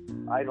 because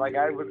I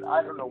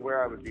don't know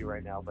where I would be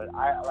right now, but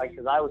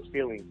because I was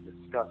feeling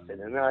disgusted.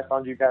 And then I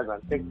found you guys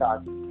on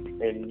TikTok,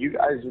 and you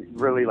guys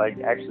really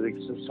actually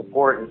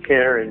support and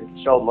care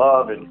and show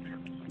love, and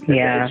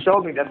it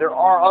showed me that there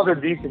are other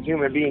decent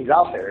human beings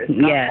out there. It's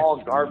not all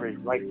garbage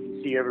like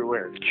you see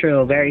everywhere.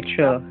 True, very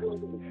true.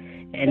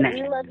 And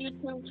we love you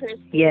too,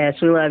 Tristen.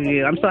 Yes, we love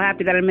you. I'm so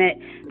happy that I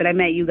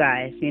met you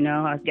guys.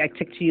 I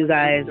took to you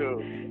guys,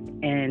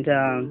 and and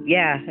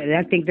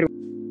I think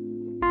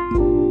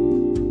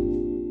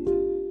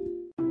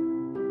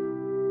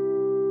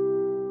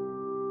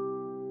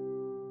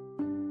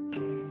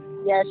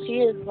Yeah, she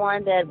is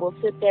one that will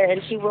sit there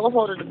and she will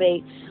hold a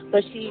debate.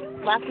 But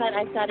last night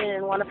I sat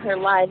in one of her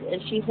lives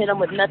and she hit him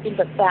with nothing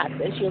but facts,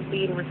 and she was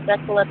being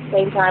respectful at the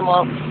same time.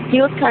 Well,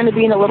 he was kind of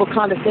being a little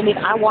condescending.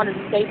 I wanted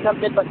to say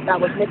something, but I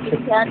was missing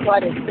the cat, so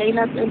I didn't say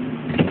nothing.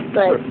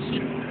 But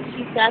she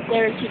she sat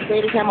there and she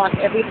graded him on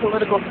every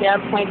political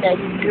standpoint that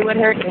he threw at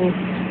her, and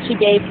she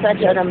gave such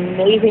an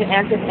amazing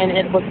answer, and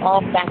it was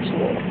all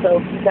factual.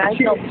 So you guys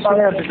She didn't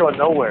have to go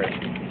nowhere.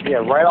 Yeah,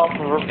 right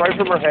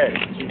from her head.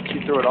 She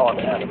threw it all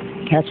at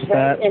him. That's what's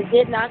up. And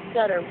did not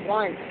stutter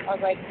once. I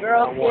was like,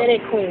 girl, get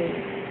it, queen.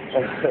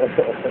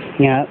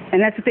 Yeah,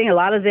 and that's the thing. A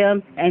lot of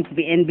them, and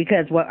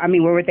because where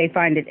would they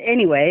find it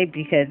anyway?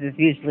 Because it's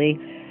usually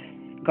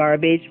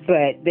garbage,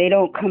 but they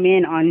don't come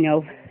in on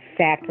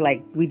fact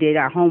like we did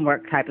our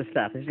homework type of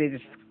stuff. They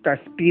just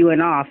start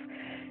spewing off,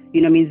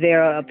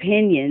 their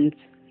opinions,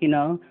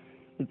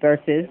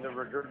 versus and the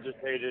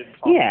regurgitated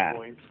talking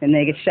points. And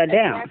they get shut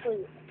down.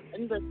 Exactly,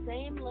 in the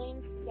same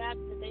lame facts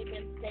that they've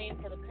been saying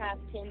for the past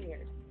 10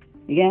 years.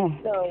 Yeah.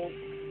 So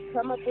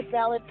come up with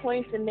valid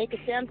points and make a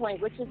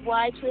standpoint, which is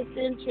why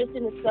Tristen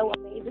is so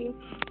amazing,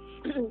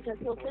 because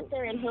he'll sit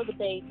there and he'll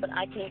debate, but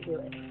I can't do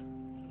it.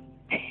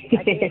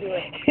 I can't do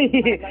it.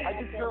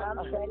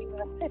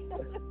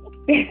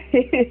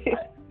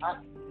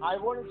 I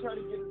want to try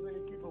to get as many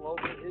people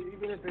over,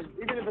 even if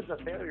it's a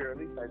failure. At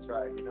least I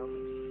tried,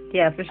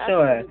 Yeah, for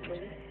sure.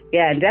 Absolutely.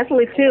 Yeah,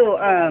 definitely too.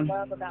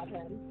 Love about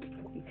him.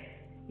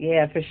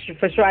 Yeah, for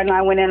sure. I know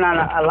I went in on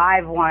a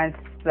live once.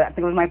 I think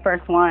it was my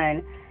first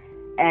one,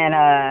 and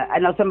I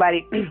know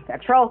somebody, a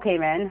troll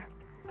came in,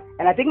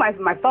 and I think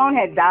my phone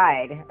had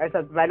died or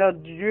something. I know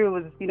Drew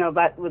was, you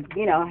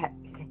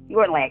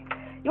weren't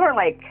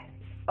like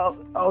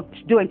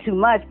doing too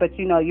much, but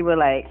you were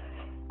like,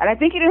 and I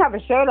think you didn't have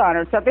a shirt on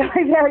or something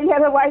like that. You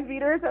had a white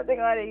beater or something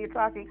on it. You're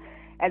talking,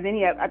 and then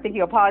I think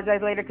you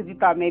apologized later because you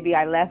thought maybe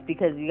I left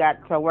because you got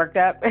so worked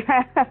up.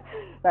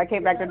 So I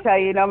came back to tell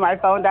you, my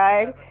phone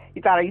died.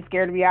 You thought, are you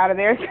scared to be out of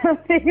there or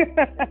something?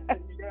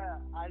 Yeah,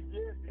 I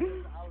did. Because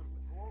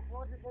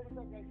what was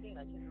that guy saying?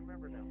 I can't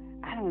remember now.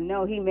 I don't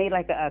know. He made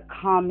like a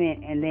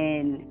comment, and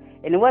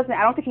it wasn't.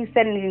 I don't think he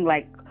said anything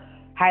like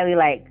highly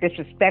like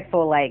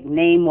disrespectful, like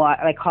name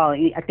like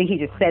calling. I think he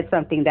just said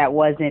something that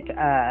wasn't.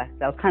 That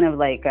was kind of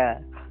like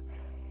kind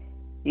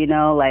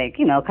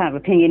of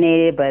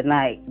opinionated, but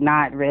like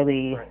not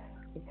really. Right.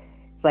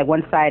 It's like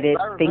one-sided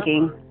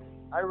thinking.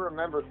 I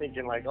remember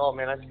thinking like, oh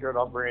man, I scared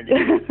off Brandy.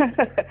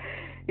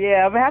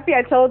 Yeah, I'm happy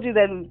I told you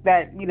that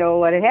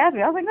what had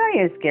happened. I was like, no,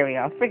 you didn't scare me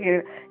off.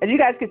 Freaking, as you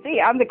guys can see,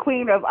 I'm the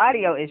queen of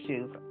audio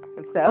issues.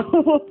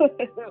 So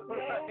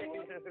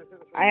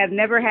I have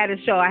never had a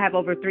show. I have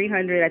over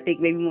 300, I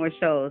think, maybe more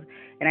shows,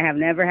 and I have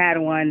never had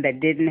one that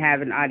didn't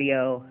have an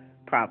audio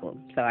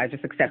problem. So I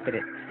just accepted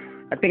it.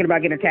 I'm thinking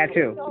about getting a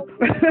tattoo.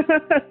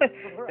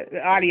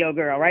 Audio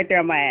girl, right there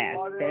on my ass.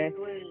 Okay?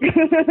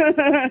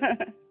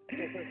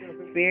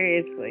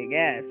 Seriously,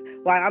 yes.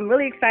 Well, I'm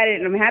really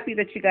excited, and I'm happy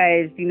that you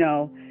guys,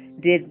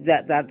 did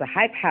the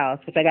Hype House,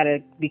 which I got to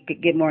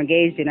get more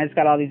engaged in. I just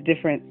got all these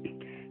different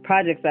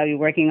projects I'll be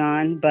working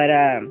on, but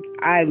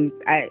I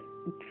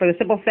for the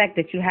simple fact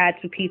that you had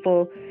two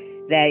people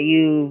that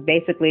you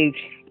basically,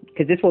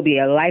 because this will be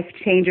a life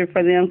changer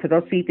for them, because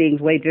they'll see things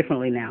way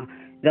differently now.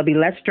 They'll be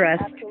less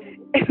stressed.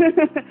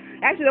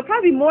 Actually, they'll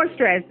probably be more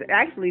stressed,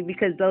 actually,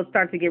 because they'll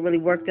start to get really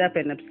worked up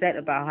and upset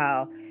about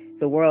how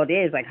the world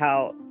is, like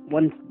how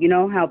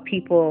how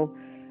people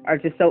are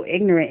just so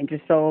ignorant and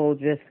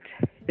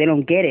they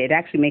don't get it. It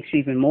actually makes you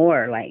even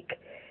more like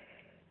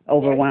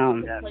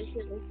overwhelmed.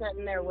 Places and set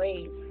in their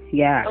ways.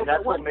 Yeah. And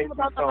that's what makes me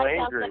so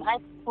angry. That I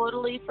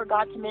totally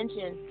forgot to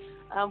mention.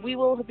 We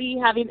will be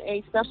having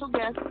a special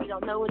guest. We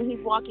don't know when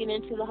he's walking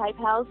into the Hype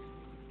House,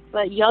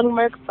 but Young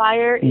Merc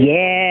Fire is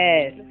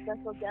a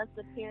special guest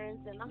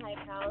appearance in the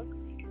Hype House.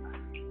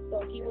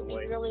 So he will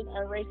be grilling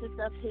a racist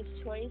of his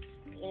choice.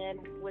 And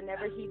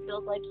whenever he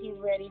feels like he's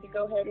ready to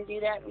go ahead and do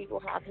that, we will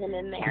have him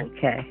in there.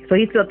 Okay. So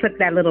he still took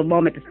that little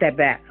moment to step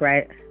back,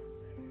 right?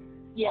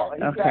 Yes.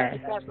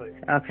 Okay.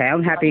 Okay,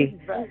 I'm happy.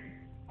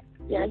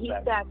 Yeah, he's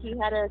back. He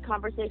had a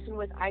conversation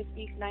with I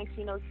Speak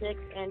 1906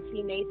 and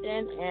T.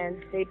 Nathan,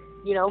 and they,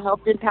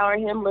 helped empower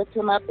him, lift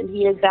him up, and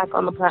he is back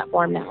on the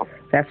platform now.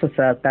 That's what's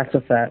up.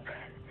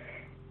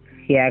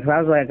 Yeah, because I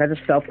was like, I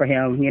just felt for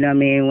him,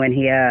 when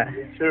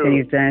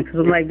he's done. Because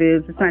I'm like,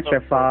 dude, it's not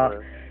your fault.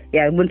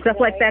 Yeah, when stuff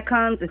like that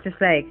comes, it's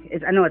just like,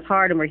 I know it's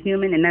hard and we're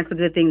human, and that's a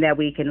good thing that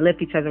we can lift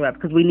each other up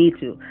because we need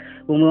to.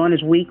 When one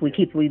is weak, we're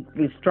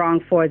strong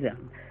for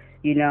them,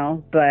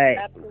 But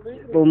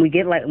Absolutely.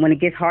 when it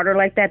gets harder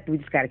like that, we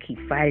just got to keep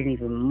fighting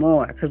even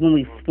more. Because when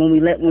we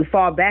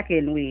fall back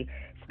and we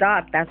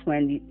stop, that's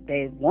when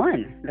they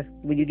won.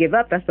 When you give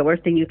up, that's the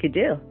worst thing you could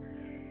do.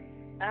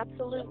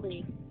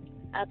 Absolutely.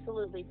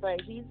 But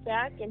he's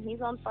back and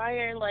he's on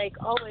fire like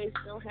always,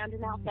 still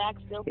handing out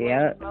facts, still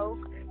playing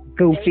smoke.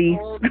 Goofy.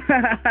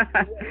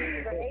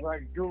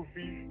 Like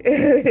Goofy.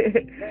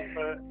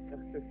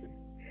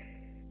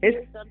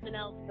 It's something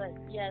else, but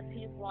yes,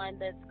 he's one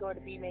that's going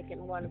to be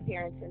making one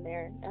appearance in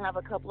there. I have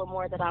a couple of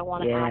more that I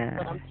want to ask,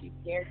 but I'm too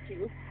scared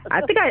to. I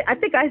think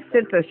I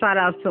sent a shout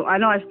out to. I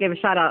know I gave a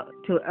shout out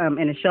to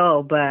in the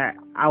show, but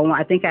I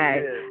wanted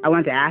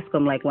to ask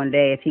him like one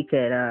day if he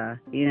could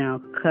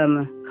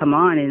come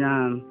on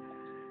and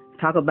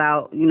talk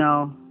about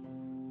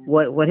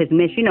what his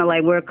mission.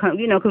 Like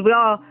because we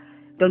all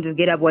don't just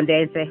get up one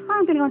day and say, oh,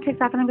 I'm going to go on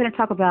TikTok and I'm going to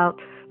talk about,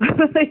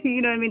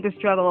 you know what I mean, the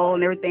struggle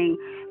and everything.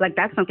 Like,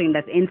 that's something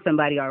that's in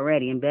somebody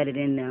already, embedded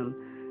in them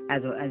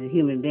as a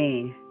human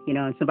being, you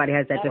know, and somebody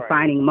has that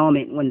defining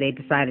moment when they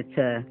decided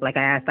to, like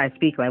I asked I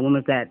Speak, like, when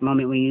was that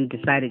moment when you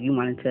decided you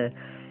wanted to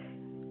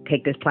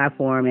take this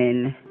platform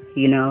and,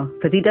 you know,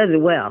 because he does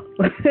it well.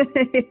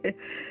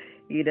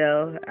 You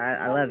know,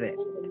 I love it.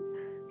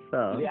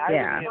 So, the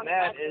irony in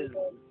that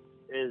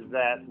is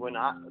that when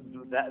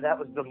that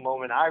was the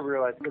moment I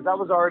realized, because I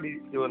was already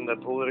doing the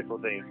political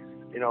thing,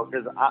 you know,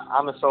 because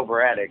I'm a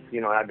sober addict,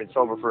 you know, and I've been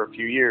sober for a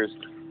few years.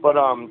 But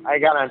I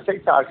got on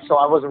TikTok, so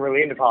I wasn't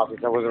really into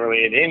politics. I wasn't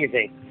really into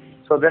anything.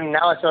 So then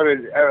now I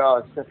started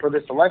for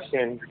this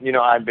election. You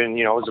know, I've been,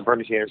 you know, I was a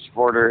Bernie Sanders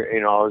supporter. You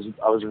know,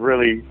 I was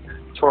really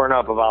torn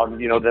up about,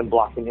 you know, them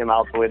blocking him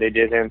out the way they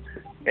did him.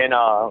 And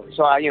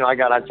so I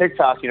got on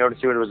TikTok, you know, to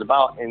see what it was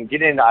about, and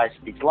get into I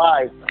Speak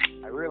Live.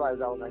 I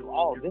realized I was like,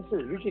 oh,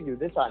 we can do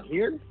this on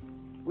here.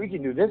 We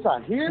can do this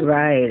on here.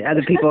 Right.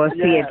 Other people will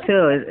see it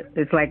too.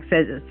 It's like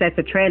sets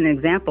a trend, an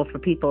example for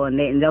people, and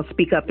they'll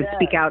speak up and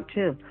speak out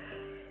too.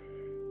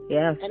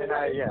 Yeah. And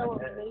what's so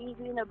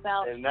amazing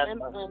about him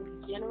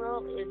in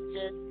general is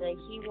just that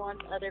he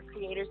wants other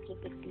creators to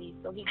succeed.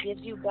 So he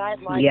gives you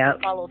guidelines to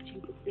follow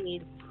to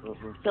succeed.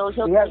 Mm-hmm. So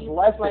he'll tell you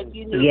like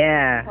you need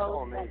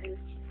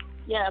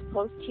to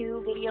post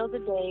 2 videos a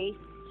day.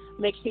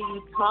 Make sure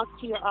you talk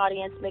to your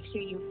audience. Make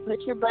sure you put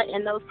your butt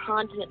in those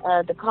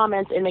the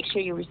comments, and make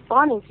sure you're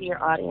responding to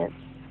your audience.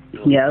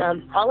 Yep.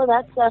 All of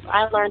that stuff,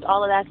 I learned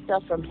all of that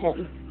stuff from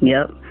him.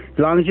 Yep. As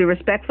long as you're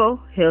respectful,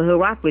 he'll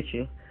rock with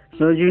you. As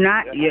soon as you're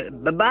not,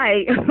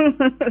 bye-bye.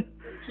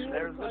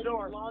 There's the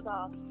door. Log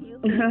off. He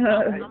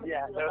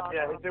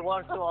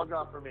wants to log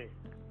off for me.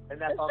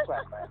 And that's all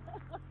crap.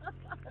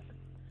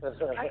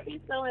 I'd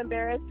be so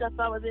embarrassed if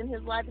I was in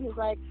his life and he's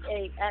like,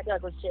 hey, at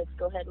Douglas Chicks,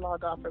 go ahead and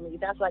log off for me.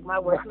 That's like my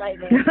worst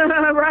nightmare.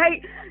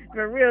 Right?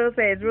 For real,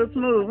 say it's real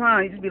smooth, huh?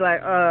 You just be like,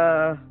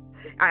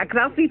 because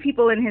I'll see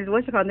people in his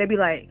what's it called, and they'll be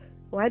like,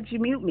 why'd you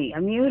mute me?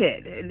 I'm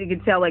muted. And you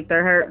can tell, like,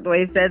 they're hurt the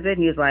way he says it.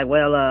 And he's like,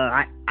 well,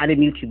 I didn't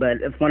mute you,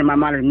 but if one of my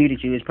monitors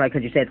muted you, it's probably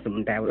because you said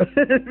something that was,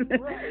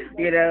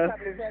 you know.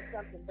 Probably said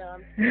something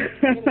dumb.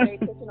 Anyway,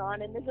 pushing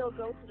on, and then he'll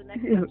go to the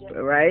next subject.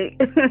 Right?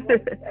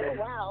 Oh,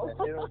 wow.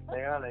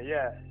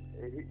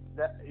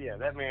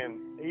 That man,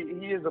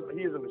 he is a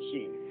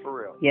machine, for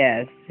real.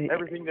 Yes.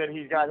 Everything that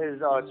he's got his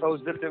toes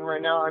dipped in right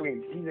now, I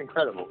mean, he's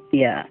incredible.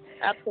 Yeah.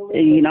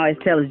 Absolutely. You know, I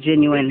tell it's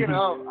genuine. Speaking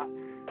of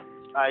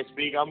I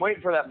Speak, I'm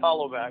waiting for that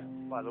follow back,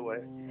 by the way.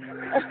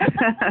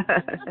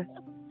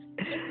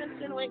 I've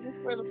been waiting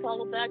for the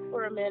follow back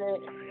for a minute.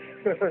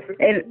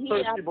 And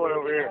Thirsty boy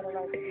over here.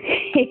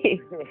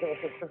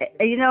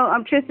 You know,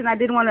 Tristen, I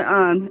did want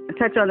to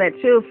touch on that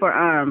too for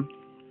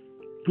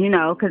you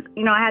know, because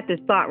you know I had this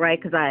thought, right?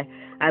 Because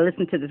I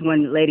listened to this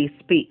one lady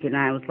speak, and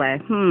I was like,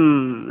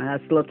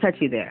 that's a little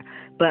touchy there.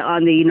 But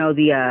on the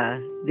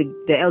the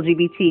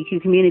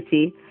LGBTQ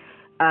community,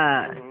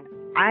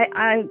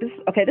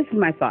 this is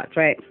my thoughts,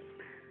 right?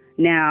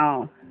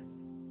 Now,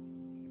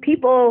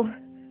 people,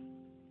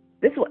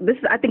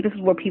 I think this is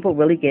where people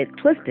really get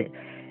twisted.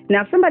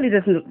 Now, if somebody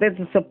doesn't,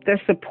 there's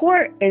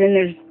support, and then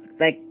there's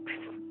like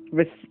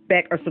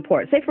respect or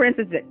support. Say, for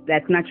instance,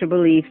 that's not your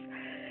beliefs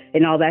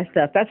and all that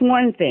stuff. That's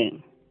one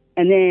thing.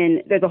 And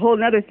then there's a whole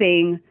other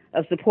thing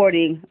of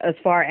supporting as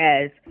far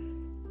as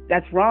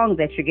that's wrong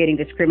that you're getting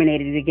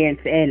discriminated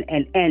against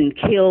and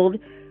killed,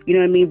 you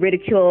know what I mean,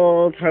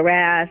 ridiculed,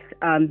 harassed,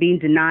 being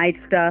denied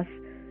stuff.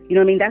 You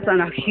know what I mean? That's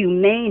on a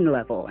humane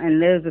level. And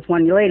there's this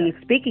one lady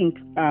speaking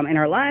in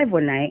her live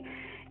one night,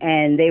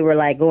 and they were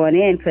like going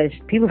in because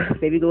people,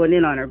 they be going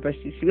in on her, but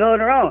she go on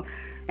her own.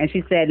 And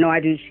she said, no,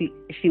 I do.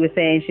 She was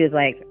saying, she was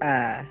like,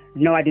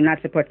 no, I do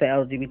not support the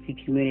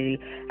LGBT community.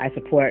 I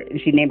support, and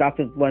she named off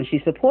the one she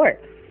support.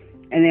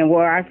 And then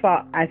where I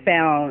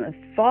found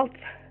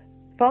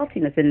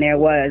faultiness in there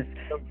was,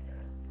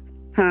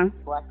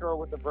 Black girl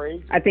with the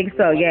braids? I think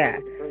so, yeah.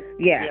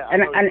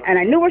 And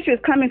I knew where she was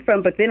coming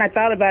from, but then I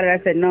thought about it.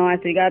 I said, no,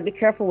 you got to be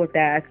careful with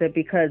that. I said,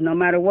 because no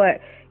matter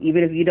what,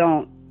 even if you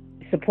don't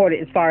support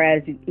it as far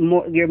as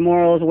your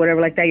morals or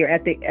whatever like that, your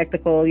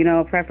ethical, you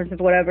know, preferences,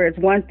 whatever, it's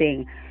one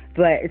thing.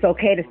 But it's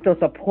okay to still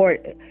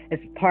support as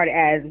part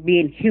as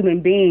being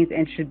human beings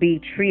and should be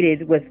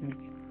treated with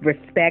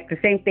respect. The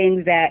same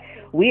things that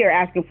we are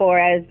asking for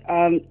as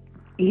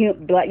you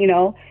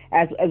know,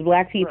 as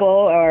black people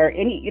or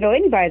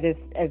anybody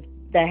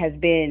that has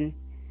been,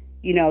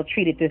 you know,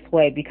 treated this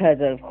way because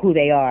of who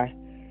they are,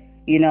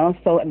 you know.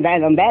 So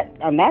that on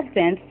that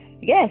sense,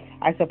 yes,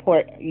 I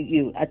support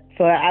you.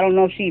 So I don't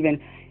know if she even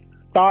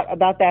thought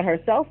about that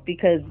herself,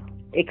 because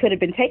it could have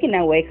been taken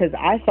that way. Because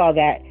I saw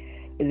that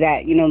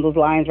you know, those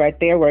lines right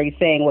there where you're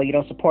saying, well, you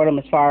don't support them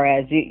as far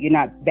as you're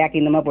not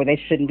backing them up, where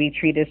they shouldn't be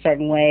treated a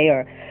certain way,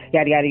 or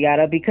yada yada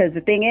yada. Because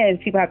the thing is,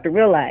 people have to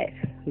realize,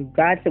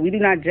 God said we do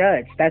not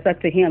judge. That's up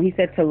to Him. He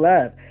said to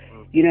love.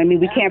 You know what I mean?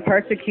 We can't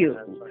persecute.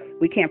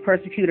 We can't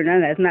persecute or none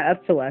of that. It's not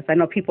up to us. I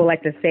know people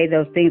like to say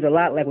those things a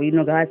lot, like, well, you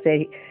know, God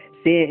said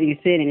sin, you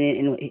sin,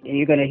 and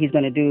He's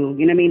gonna do.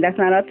 You know what I mean? That's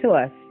not up to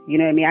us. You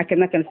know what I mean? I'm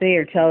not going to sit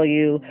here and tell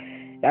you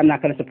I'm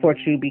not going to support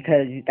you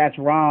because that's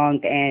wrong,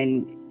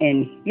 and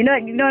you know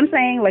what I'm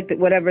saying? Like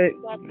whatever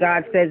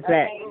God says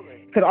that,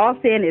 because all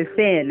sin is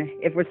sin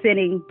if we're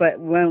sinning, but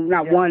we're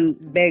not one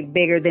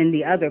bigger than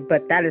the other.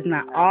 But that is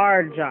not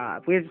our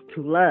job. We're just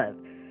to love.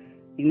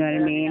 You know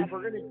what I mean? If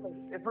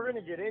we're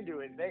gonna get into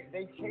it,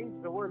 they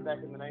changed the word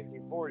back in the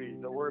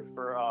 1940s. The word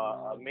for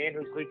a man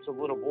who sleeps with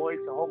little boys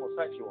to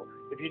homosexual.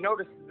 If you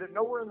notice,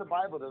 nowhere in the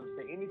Bible does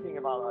it say anything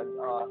about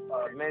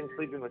men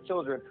sleeping with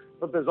children,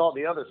 but there's all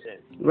the other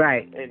sins.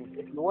 Right. And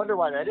if you wonder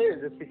why that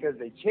is, it's because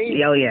they changed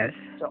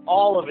to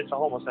all of it to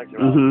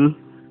homosexuality.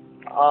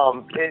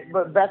 Mm-hmm.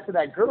 But back to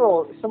that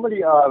girl,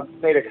 somebody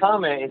made a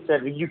comment and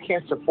said you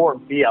can't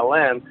support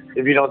BLM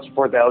if you don't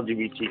support the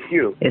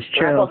LGBTQ. It's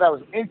true. And I thought that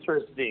was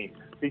interesting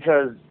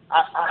because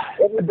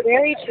it's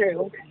very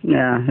true.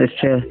 Yeah, it's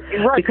true.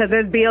 Right. Because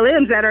there's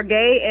BLMs that are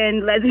gay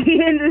and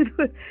lesbian.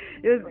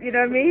 You know what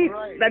I mean?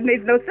 Right. That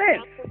makes no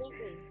sense.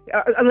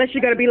 Unless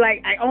you're gonna be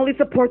like, I only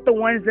support the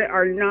ones that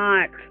are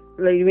not.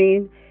 You know what I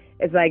mean?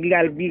 It's like you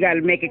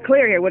gotta make it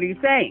clear here. What are you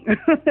saying?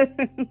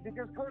 Because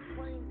her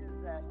claim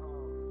is that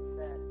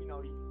you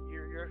know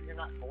you're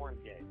not born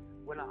gay.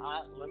 When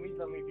let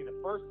me be the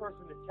first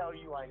person to tell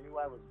you I knew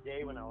I was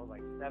gay when I was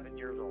like 7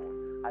 years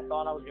old. I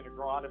thought I was going to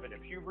grow out of it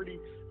at puberty,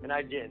 and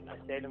I didn't. I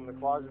stayed in the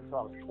closet until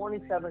I was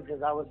 27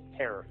 because I was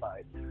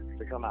terrified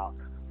to come out.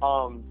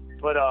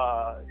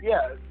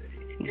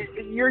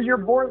 You're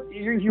born.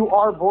 You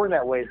are born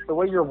that way. It's the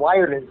way you're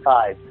wired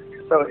inside.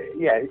 So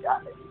yeah.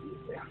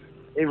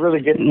 It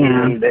really gets me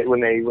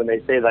when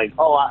they say like,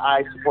 oh,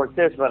 I support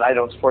this, but I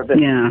don't support this.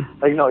 Yeah.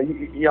 Like, no,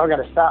 y'all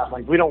got to stop.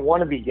 Like, we don't want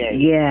to be gay.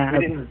 Yeah.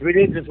 We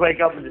didn't just wake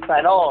up and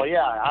decide, oh,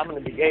 yeah, I'm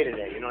going to be gay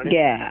today. You know what I mean?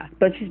 Yeah.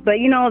 But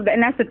you know,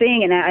 and that's the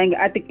thing. And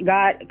I think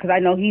God, because I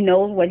know He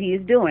knows what He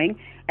is doing,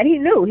 and He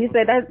knew. He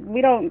said that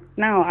we don't.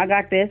 No, I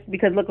got this,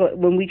 because look,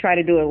 when we try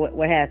to do it,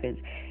 what happens?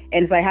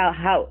 And it's like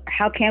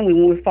how can we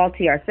when we're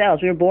faulty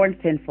ourselves? We're born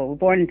sinful. We're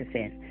born into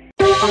sin.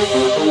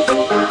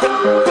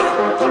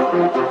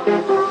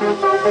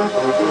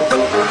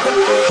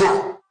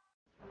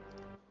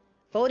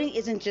 Voting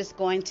isn't just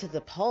going to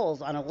the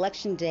polls on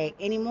election day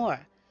anymore.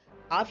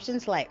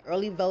 Options like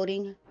early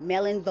voting,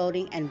 mail-in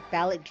voting, and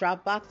ballot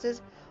drop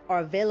boxes are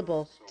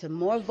available to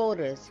more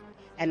voters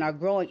and are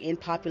growing in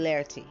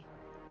popularity.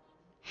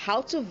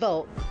 How to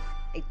Vote,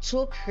 a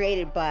tool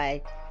created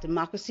by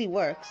Democracy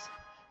Works,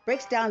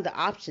 breaks down the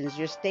options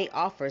your state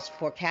offers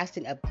for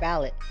casting a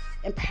ballot,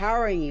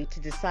 empowering you to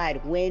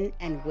decide when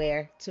and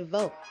where to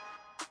vote.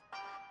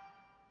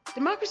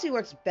 Democracy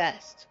works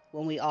best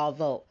when we all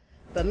vote,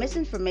 but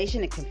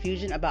misinformation and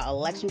confusion about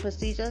election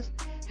procedures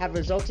have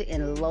resulted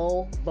in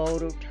low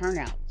voter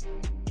turnout.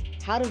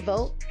 How to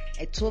Vote,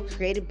 a tool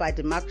created by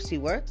Democracy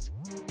Works,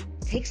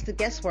 takes the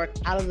guesswork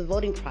out of the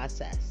voting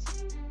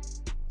process.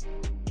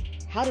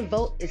 How to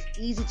Vote is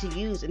easy to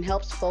use and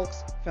helps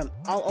folks from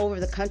all over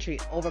the country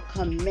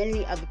overcome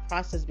many of the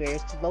process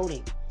barriers to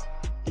voting.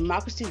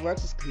 Democracy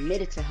Works is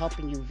committed to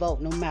helping you vote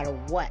no matter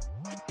what.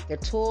 Their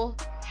tool,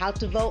 How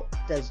to Vote,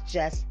 does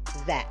just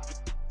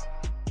that.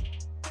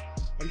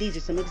 And these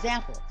are some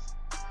examples.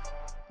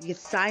 You can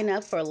sign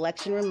up for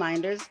election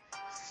reminders,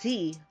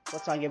 see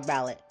what's on your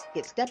ballot,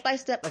 get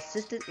step-by-step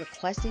assistance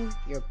requesting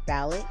your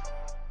ballot,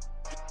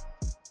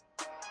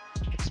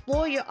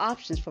 explore your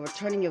options for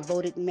returning your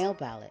voted mail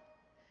ballot,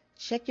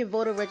 check your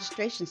voter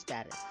registration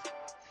status,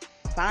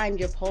 find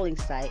your polling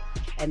site,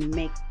 and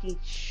making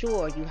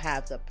sure you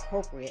have the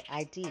appropriate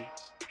ID.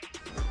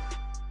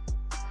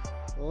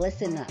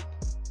 Listen up.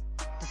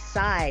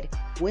 Decide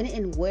when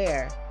and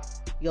where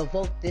you'll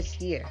vote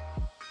this year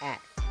at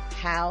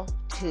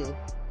howto.vote.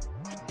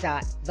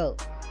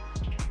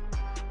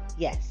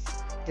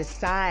 Yes,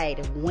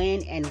 decide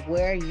when and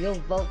where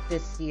you'll vote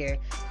this year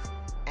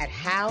at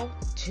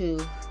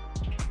howto.vote.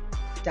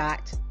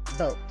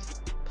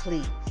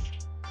 Please.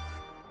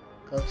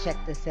 Go check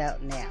this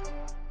out now.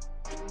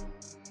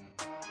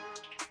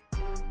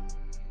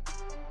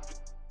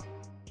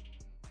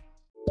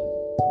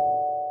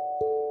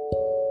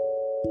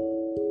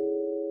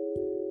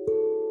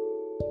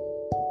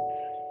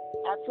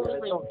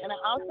 Absolutely. And I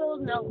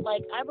also know,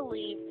 I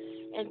believe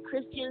in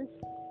Christians.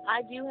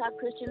 I do have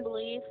Christian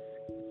beliefs,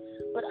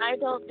 but I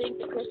don't think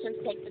that Christians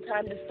take the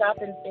time to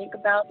stop and think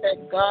about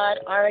that God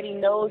already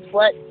knows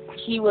what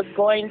we were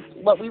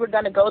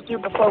going to go through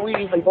before we were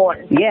even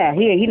born. Yeah,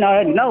 he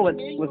already know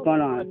what's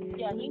going on.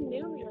 Yeah, He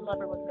knew who your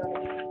lover was going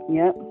to be.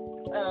 Yep.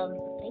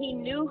 He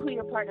knew who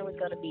your partner was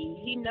going to be.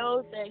 He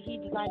knows that He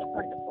designed a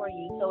partner for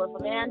you. So if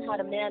a man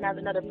had a man as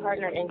another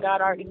partner and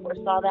God already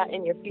foresaw that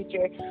in your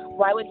future,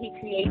 why would He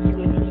create you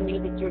if He knew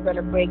that you're going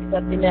to break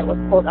something that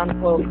was quote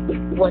unquote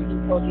what He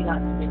told you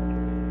not to do?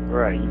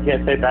 Right. You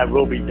can't say that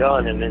will be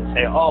done and then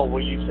say, oh,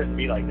 well, you shouldn't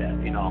be like that,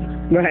 you know.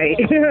 Right.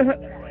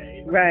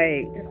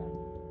 Right.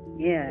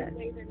 Yeah.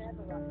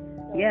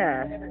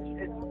 Yeah.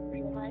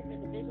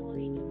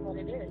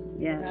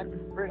 Yeah.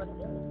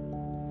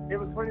 It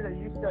was funny that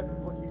you said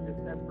what you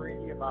just said,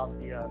 Brady, about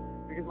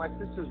because my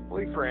sister's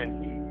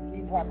boyfriend,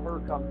 he had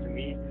her come to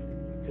me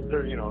because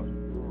they're,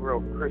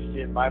 real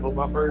Christian Bible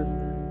bumpers.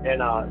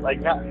 And,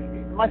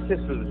 my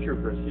sister's a true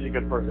Christian. She's a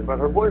good person. But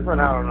her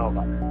boyfriend, I don't know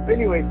about. But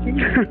anyway, she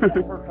had her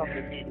come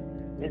to me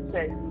and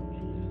say,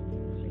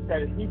 she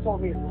said, he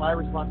told me it's my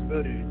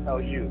responsibility to tell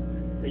you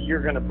that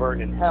you're going to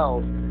burn in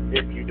hell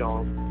if you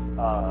don't,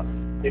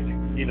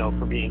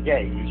 for being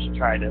gay. You should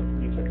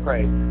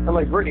pray. I'm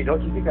like, Brittany,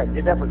 don't you think I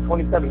did that for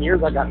 27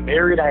 years? I got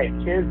married. I had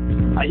kids.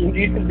 You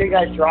didn't think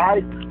I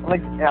tried? I'm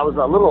like, I was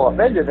a little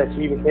offended that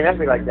she even came at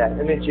me like that.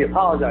 And then she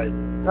apologized.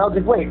 And I was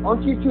like, wait,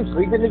 aren't you two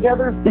sleeping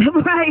together?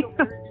 Right.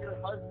 Your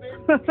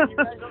husband? You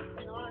guys don't,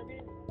 you know what I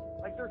mean?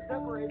 Like, they're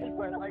separated,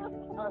 but like,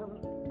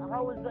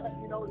 how is that,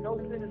 no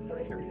sin is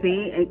greater?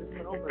 See,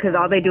 because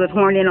all they do is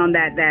horn in on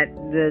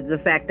the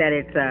fact that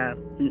it's a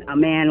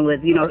man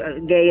with,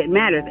 gay, it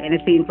matters. And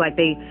it seems like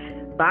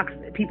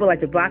people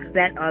like to box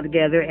that all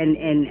together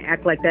and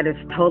act like that is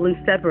totally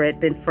separate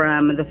than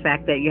from the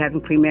fact that you're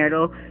having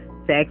premarital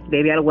sex,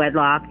 baby out of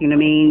wedlock, you know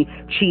what I mean,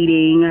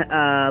 cheating,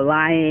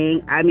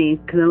 lying,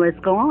 the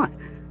list go on.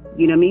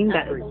 You know what I mean?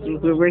 That,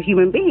 we're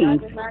human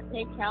beings. God does not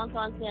take count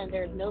on sin.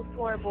 There's no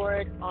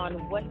scoreboard on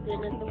what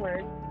sin is the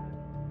worst.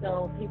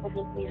 So people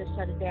just need to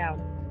shut it down.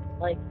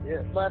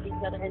 Love each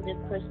other and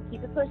just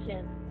keep it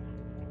pushing.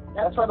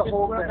 That's what's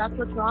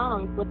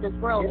wrong with this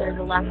world. There's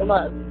a lack of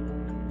love.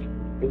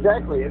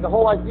 Exactly. And the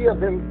whole idea of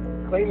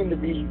them claiming to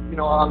be,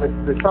 on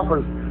the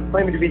Trumpers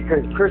claiming to be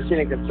Christian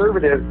and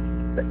conservative,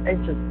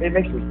 it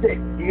makes me sick.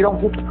 You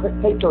don't get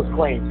to take those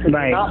claims because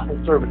you're not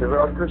conservative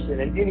or Christian.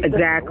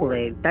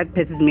 Exactly. That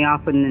pisses me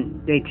off when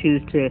they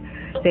choose to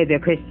say they're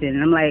Christian.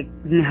 And I'm like,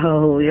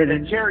 no.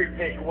 They cherry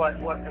pick what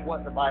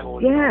the Bible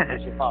is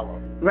they should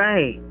follow.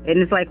 Right. And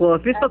it's like, well,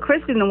 if you're so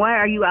Christian, then why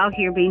are you out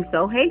here being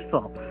so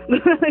hateful?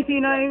 You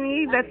know what I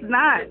mean? That's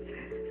not.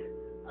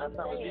 That's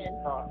not what you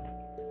talk.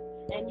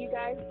 And you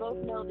guys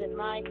both know that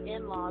my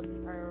in-laws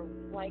are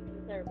white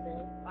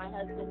conservatives. My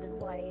husband is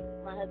white.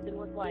 My husband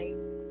was white.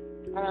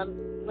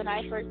 When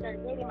I first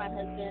started dating my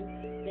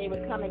husband, they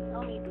would come and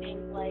tell me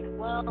things like,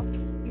 well,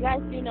 you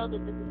guys do know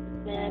that this is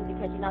a sin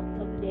because you're not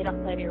supposed to date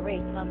outside of your race.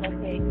 And I was like,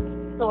 okay,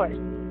 source.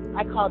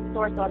 I called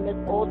source on this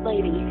old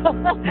lady.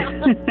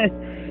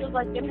 She was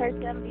like in her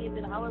 70s,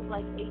 and I was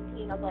like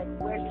 18. I was like,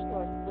 where's your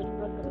source? Which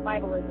book of the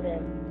Bible is it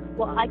in?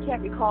 Well, I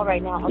can't recall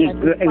right now.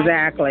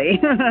 Exactly.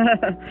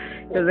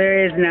 So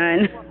there is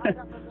none.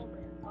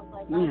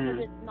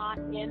 It's not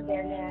in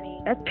there,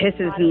 Nanny. That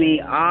pisses me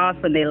off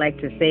when they like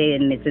to say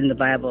and it's in the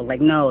Bible.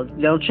 Like, no,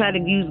 don't try to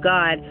use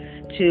God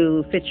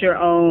to fit your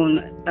own,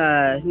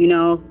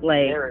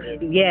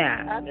 narrative.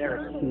 Yeah,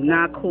 Absolutely.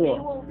 Not cool. They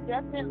will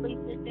definitely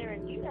sit there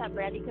and do that,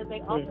 Brandy, because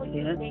they also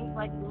use things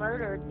like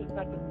murder to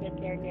fucking fit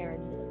their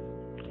narrative.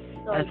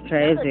 So that's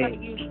crazy.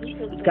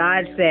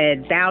 God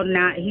said,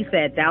 he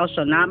said, thou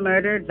shalt not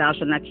murder, thou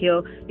shalt not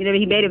kill.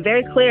 He made it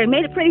very clear. He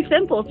made it pretty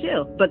simple,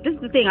 too. But this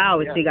is the thing I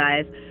always see,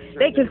 guys.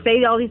 They can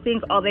say all these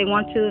things all they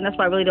want to, and that's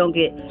why I really don't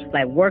get,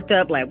 worked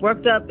up.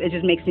 It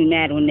just makes me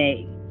mad when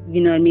they,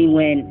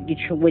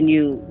 when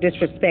you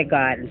disrespect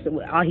God and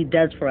so all he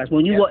does for us.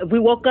 If we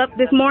woke up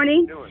this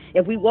morning,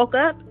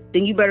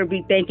 then you better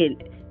be thanking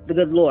the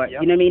good Lord,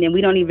 you know what I mean? And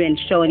we don't even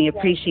show any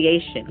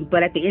appreciation.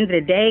 But at the end of the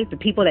day, the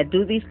people that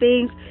do these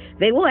things,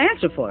 they will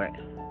answer for it.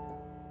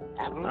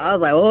 I was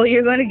like, oh,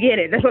 you're going to get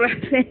it. That's what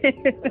I'm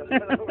saying.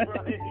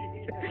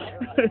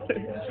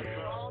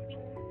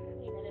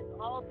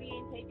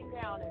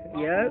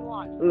 Yep.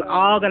 We're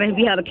all going to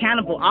be held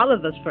accountable, all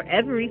of us, for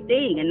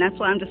everything. And that's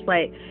why I'm just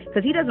like,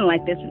 because he doesn't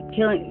like this,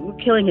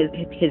 killing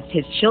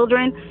his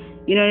children.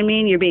 You know what I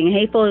mean? You're being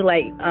hateful. You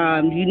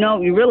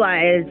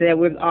realize that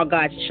we're all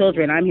God's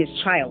children. I'm his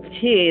child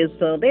too.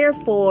 So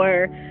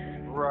therefore,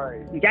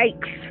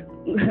 yikes.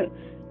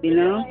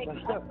 Absolutely.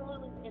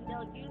 And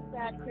they'll use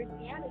that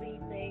Christianity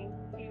thing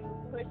to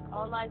push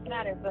all lives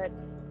matter. But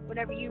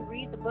whenever you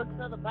read the books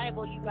of the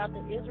Bible, you got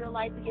the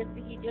Israelites against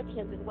the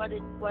Egyptians, and what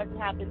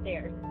happened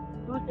there?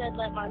 Who said,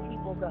 let my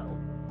people go?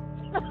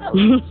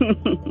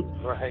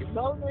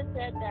 Moses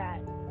said that.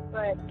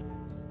 But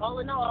all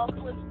in all,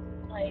 who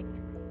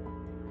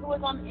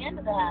was on the end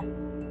of that?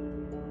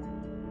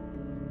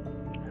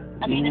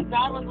 If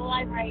God was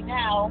alive right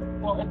now,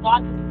 if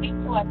God could speak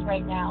to us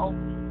right now,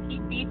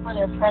 he'd be for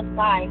their pressed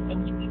time,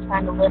 and he'd be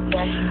trying to lift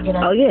us and get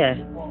us. Oh, yeah.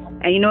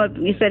 And you know what?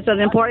 You said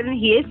something important.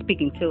 He is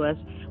speaking to us.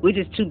 We're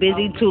just too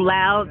busy, too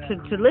loud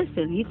to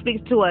listen. He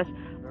speaks to us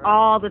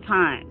all the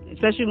time,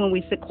 especially when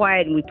we sit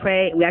quiet and we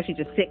pray. We actually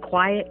just sit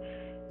quiet.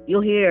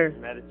 You'll hear.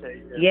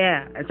 Meditate.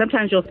 Yeah. And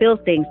sometimes you'll feel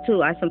things,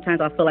 too. Sometimes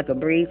I'll feel like a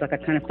breeze, like I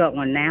kind of felt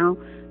one now.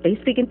 But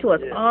he's speaking to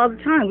us all the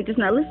time. We're just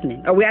not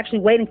listening. Or we're actually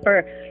waiting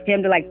for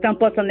him to,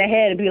 thump us on the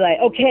head and be like,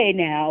 okay,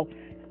 now,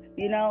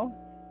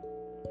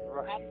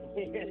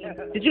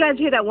 Did you guys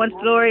hear that one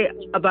story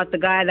about the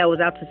guy that was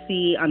out to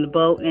sea on the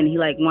boat and he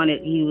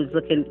was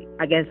looking,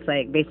 I guess,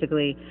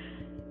 basically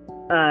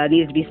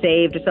needed to be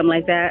saved or something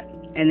like that?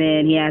 And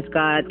then he asked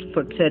God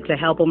to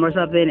help him or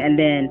something, and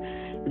then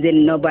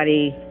Then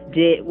nobody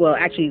did. Well,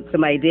 actually,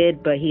 somebody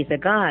did, but he said,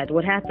 God,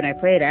 what happened? I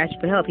prayed. I asked you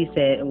for help. He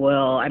said,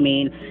 well, I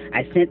mean,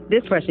 I sent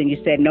this person. You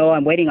said, no,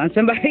 I'm waiting on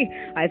somebody.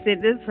 I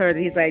sent this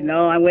person. He's like,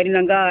 no, I'm waiting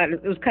on God.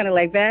 It was kind of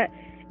like that.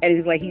 And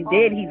he's like, he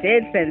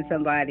did send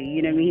somebody.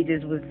 You know what I mean? He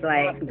just was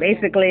like,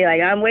 basically, like,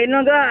 I'm waiting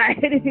on God.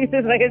 He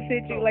was like, I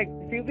sent you like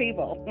 2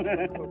 people.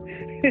 Right.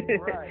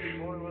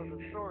 Moral of the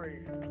story,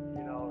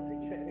 you know,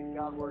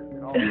 God works in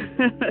all.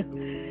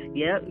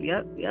 Yep.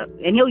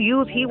 And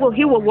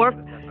he will work.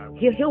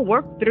 He'll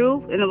work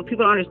through. You know,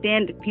 people don't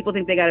understand. People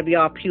think they got to be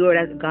all pure.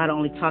 That God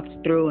only talks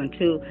through and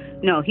to.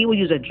 No, he will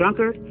use a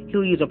drunkard. He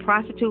will use a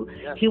prostitute.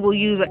 Yes. He will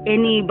use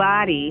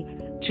anybody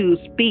to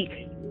speak.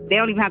 They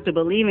don't even have to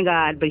believe in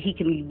God, but he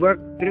can work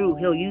through.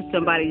 He'll use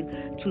somebody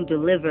to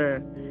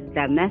deliver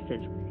that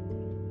message.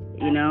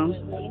 You know?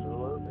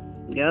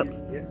 Absolutely. Yep.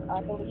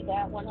 I believe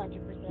that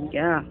 100%.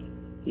 Yeah.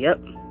 Yep.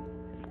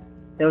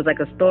 There was like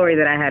a story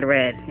that I had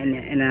read, and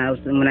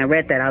when I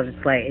read that, I was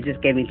just like, it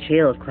just gave me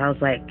chills, because I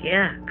was like,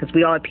 yeah, because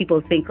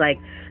people think like,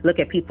 look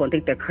at people and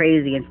think they're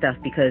crazy and stuff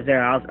because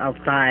they're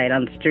outside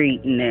on the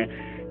street and they're,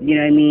 you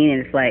know what I mean?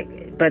 And it's like,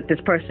 but this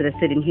person is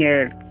sitting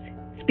here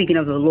speaking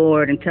of the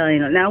Lord and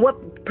telling them. Now,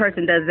 what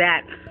person does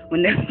that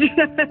when they're, you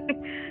know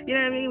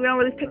what I mean? We don't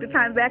really take the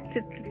time back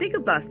to think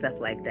about stuff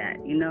like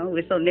that, you know?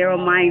 We're so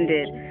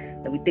narrow-minded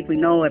that we think we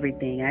know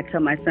everything. And I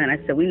tell my son, I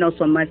said, we know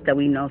so much that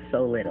we know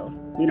so little.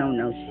 We don't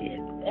know shit.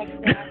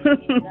 Exactly.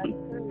 That's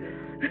true.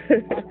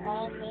 On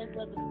all ends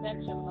of the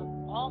spectrum,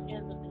 all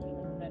ends of the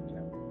human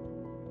spectrum.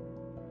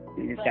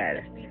 You just but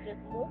gotta. If we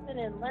just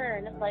listen and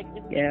learn, like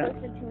if we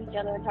listen to each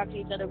other and talk to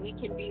each other, we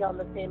can be on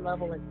the same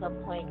level at some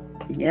point.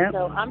 Yeah.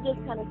 So I'm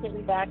just kind of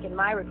sitting back in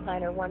my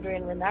recliner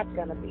wondering when that's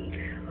going to be.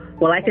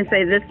 Well, I can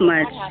say this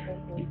much.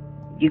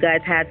 You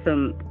guys had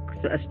a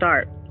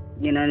start,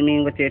 you know what I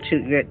mean, with the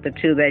two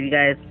that you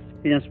guys,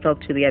 you know,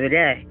 spoke to the other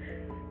day.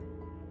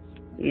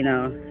 You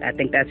know, I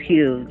think that's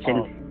huge.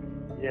 And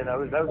yeah, that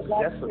was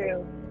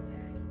true.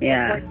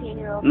 Yeah. The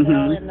 14-year-old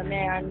girl and the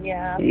man,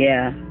 yeah.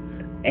 Yeah.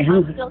 And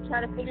I'm still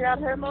trying to figure out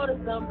her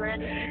motives, though,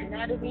 Brandon. She's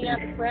mad at me as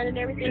a friend and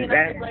everything, and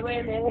I'm just like, wait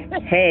a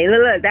minute. Hey,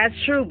 look, that's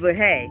true, but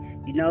hey,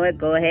 you know what?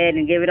 Go ahead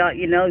and give it all,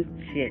 you know,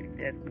 shit.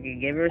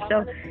 Give her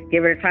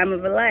the time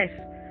of her life.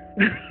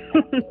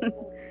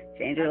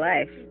 Change her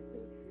life.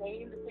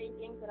 Saying the same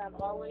things that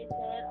I've always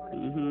said.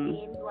 I'm going to keep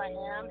being who I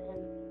am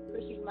and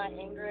pushing my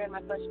anger and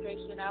my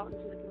frustration out into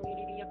the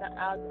community as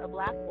a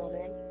black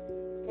woman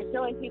and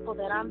showing people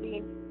that I'm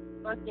being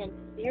fucking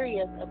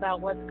serious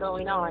about what's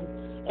going on.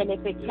 And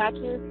if it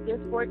catches this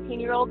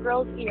 14-year-old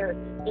girl's ear,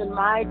 then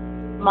my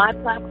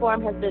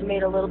platform has been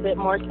made a little bit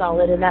more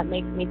solid, and that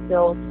makes me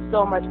feel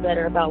so much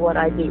better about what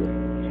I do.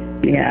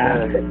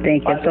 Yeah,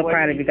 thank you. I'm so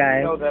proud of you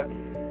guys. You know that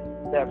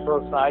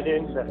first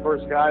sign-in, that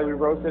first guy we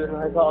roasted in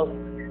his house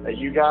that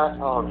you got,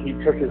 he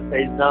took his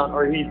page down,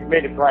 or he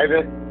made it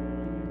private.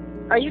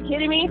 Are you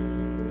kidding me?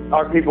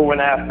 Our people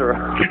went after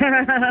him.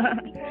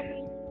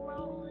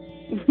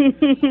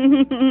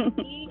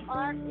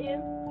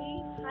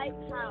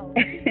 Hype house. ERM _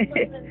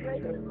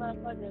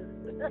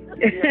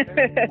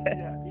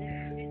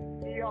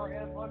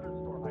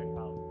 hype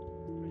house.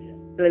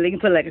 So they can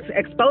put like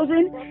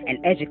exposing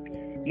and you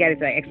gotta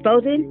say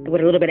exposing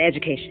with a little bit of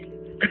education.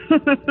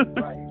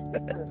 Right.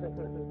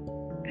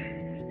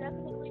 We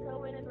definitely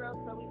go in and roast,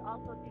 but we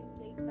also do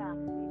stay fast.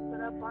 We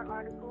put up our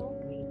articles,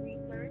 we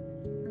research,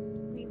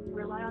 we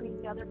rely on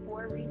each other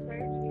for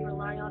research, we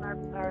rely on our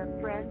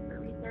friends for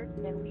research,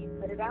 and then we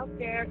put it out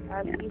there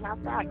as we have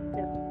facts.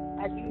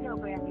 As you know,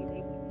 Brandy,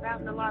 they've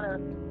found a lot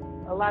of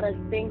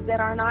things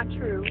that are not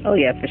true. Oh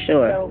yeah, for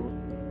sure. So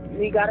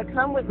we got to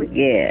come with receipts.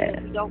 Yeah.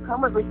 If we don't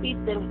come with receipts,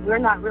 then we're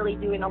not really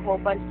doing a whole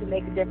bunch to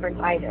make a difference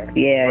either.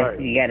 Yeah, right.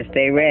 You got to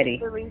stay ready.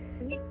 The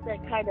receipts that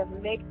kind of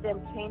make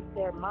them change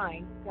their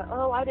mind. So,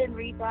 oh, I didn't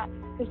read that.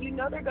 Because you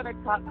know they're going to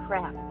talk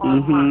crap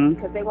online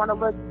because they want to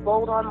look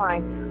bold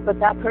online. But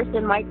that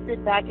person might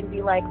sit back and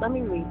be like, let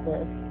me read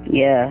this.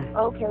 Yeah.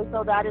 Okay,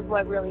 so that is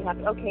what really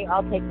happened. Okay,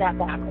 I'll take that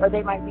back. Or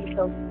they might be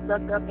so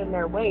stuck up in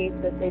their ways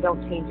that they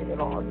don't change it at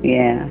all.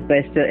 Yeah, but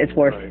it's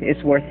worth, you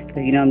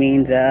know what I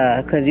mean?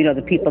 Because, you know,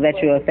 the people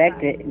that you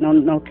affected,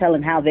 no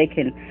telling how they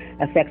can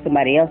affect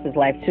somebody else's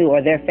life, too,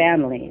 or their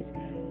families.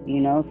 You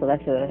know, so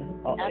that's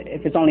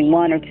if it's only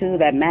one or two,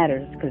 that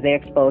matters because they're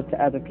exposed to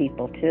other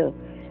people, too.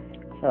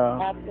 So,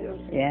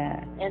 absolutely.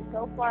 Yeah. And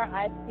so far,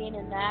 I've seen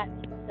in that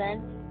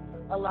sense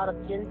a lot of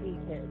Gen Z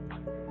kids.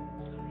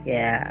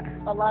 Yeah.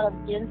 A lot of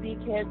Gen Z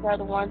kids are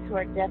the ones who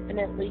are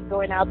definitely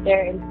going out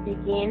there and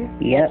speaking.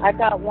 Yep. I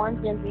got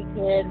one Gen Z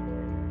kid.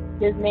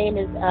 His name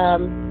is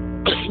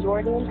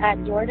Jordan.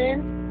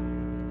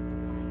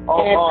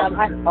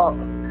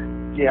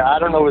 Yeah, I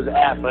don't know his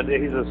app, but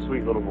he's a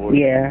sweet little boy.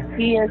 Yeah.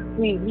 He is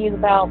sweet. He's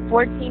about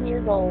 14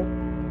 years old.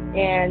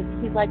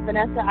 And he's like,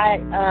 Vanessa, I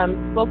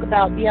spoke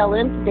about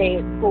BLM today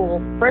at school.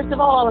 First of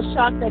all, I was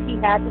shocked that he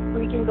had to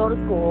freaking go to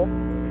school.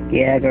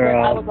 Yeah, girl.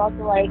 But I was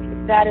also like,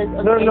 that is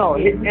amazing. No,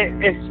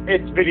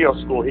 it's video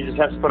school. He just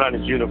has to put on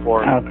his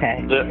uniform.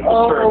 Okay. His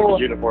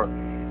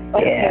uniform.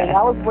 Okay,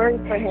 I was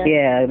worried for him.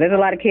 Yeah, there's a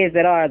lot of kids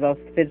that are, though,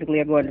 physically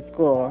are going to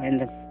school,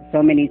 and there's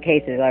so many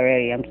cases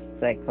already. I'm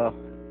just like, oh.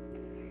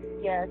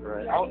 Yes,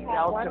 right. We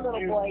had one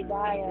little boy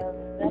die of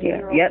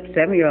 7-year-old. Yep,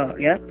 7-year-old,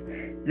 yep.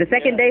 The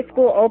second day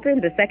school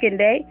opened, the second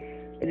day,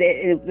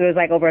 there was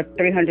like over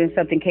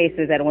 300-something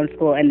cases at one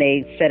school, and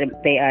they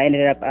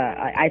ended up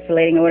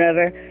isolating or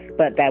whatever.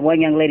 But that one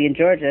young lady in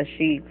Georgia,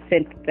 she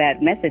sent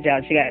that message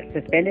out. She got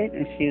suspended,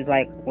 and she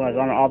was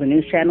on all the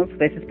news channels.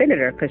 They suspended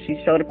her because she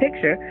showed a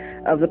picture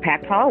of the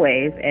packed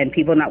hallways and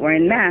people not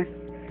wearing masks.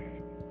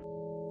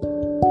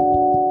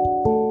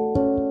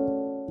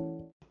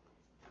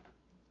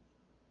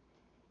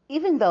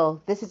 Even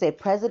though this is a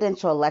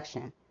presidential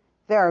election,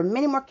 there are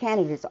many more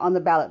candidates on the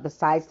ballot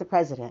besides the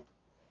president.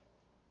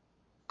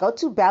 Go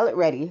to Ballot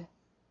Ready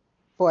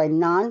for a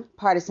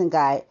nonpartisan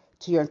guide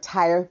to your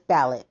entire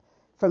ballot.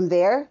 From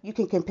there, you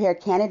can compare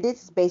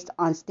candidates based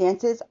on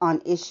stances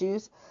on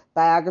issues,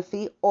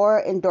 biography,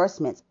 or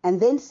endorsements, and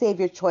then save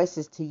your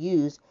choices to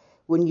use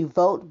when you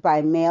vote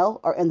by mail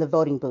or in the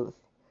voting booth.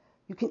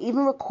 You can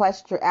even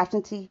request your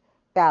absentee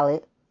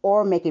ballot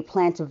or make a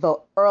plan to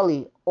vote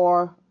early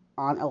or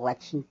on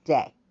election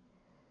day.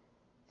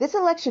 This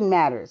election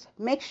matters.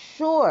 Make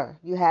sure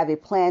you have a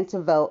plan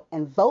to vote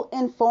and vote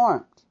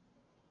informed.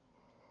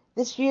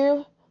 This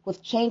year,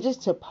 with changes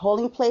to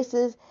polling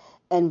places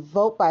and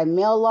vote by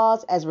mail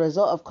laws as a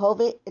result of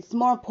COVID, it's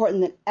more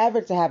important than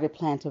ever to have a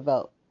plan to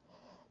vote.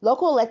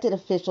 Local elected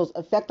officials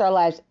affect our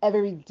lives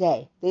every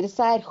day. They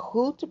decide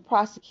who to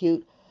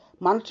prosecute,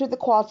 monitor the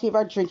quality of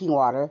our drinking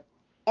water,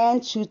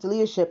 and choose the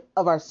leadership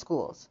of our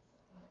schools.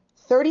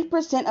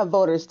 30% of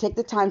voters take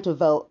the time to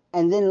vote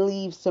and then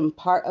leave some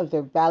part of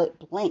their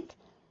ballot blank.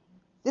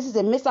 This is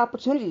a missed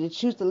opportunity to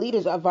choose the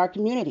leaders of our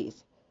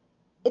communities.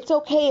 It's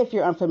okay if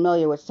you're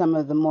unfamiliar with some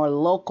of the more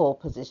local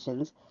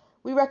positions.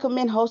 We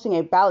recommend hosting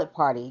a ballot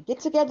party. Get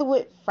together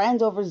with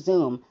friends over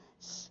Zoom.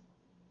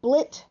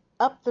 Split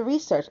up the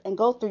research and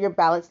go through your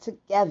ballots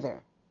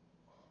together.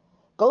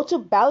 Go to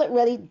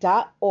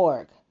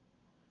ballotready.org.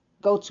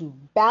 Go to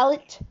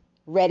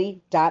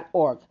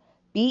ballotready.org.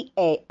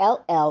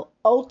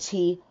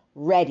 BALLOT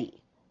ready.org.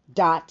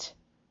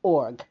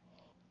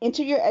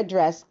 Enter your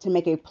address to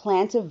make a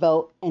plan to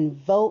vote and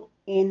vote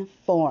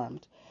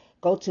informed.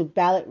 Go to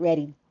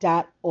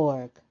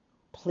ballotready.org.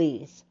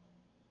 Please,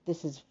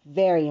 this is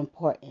very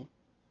important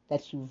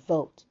that you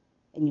vote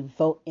and you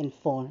vote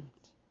informed.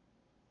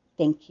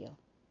 Thank you.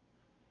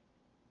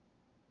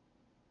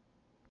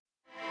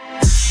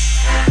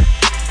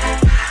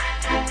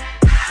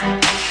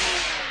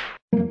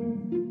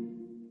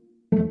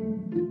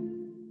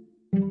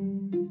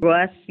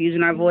 Us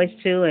using our voice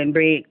too and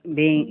being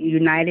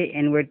united,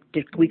 and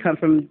we come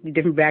from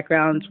different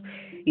backgrounds,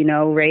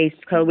 race,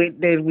 color.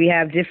 We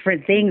have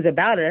different things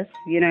about us.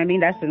 You know what I mean?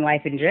 That's in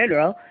life in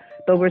general,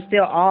 but we're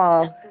still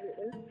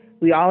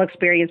we all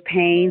experience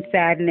pain,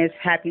 sadness,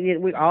 happiness.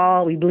 We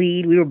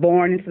bleed. We were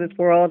born into this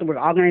world. We're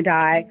all gonna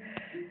die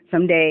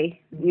someday.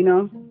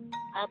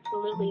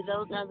 Absolutely.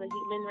 Those as a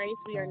human race,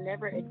 we are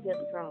never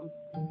exempt from.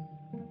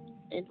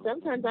 And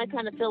sometimes I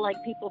kind of feel like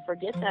people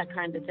forget that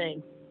kind of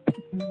thing.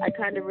 I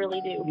kind of really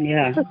do.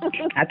 Yeah,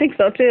 I think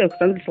so too.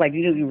 Cause I'm just like,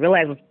 you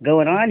realize what's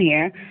going on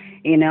here,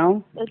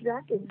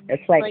 Exactly.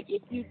 It's like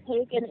if you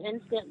take an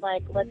instant,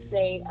 like let's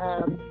say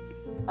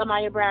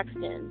Amaya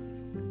Braxton,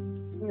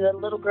 the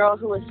little girl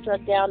who was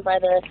struck down by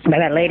that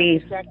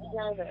lady.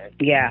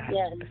 Yeah,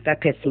 yes.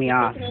 That pissed me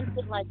off. Take an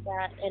instant like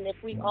that, and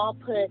if we all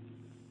put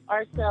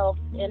ourselves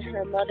in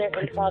her mother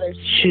and father's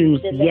shoes,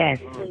 then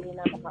yes,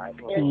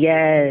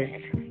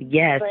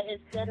 yes. But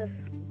instead of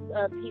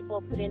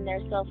people putting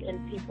themselves in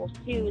people's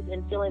shoes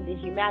and feeling the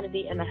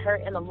humanity and the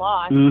hurt and the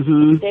loss,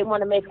 they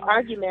want to make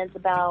arguments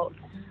about,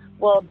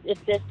 well, if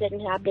this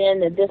didn't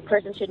happen, then this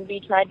person shouldn't be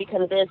tried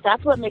because of this.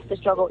 That's what makes the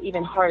struggle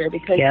even harder,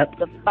 because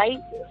the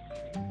fight,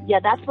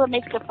 that's what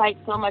makes the fight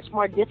so much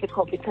more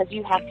difficult, because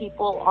you have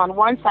people on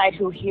one side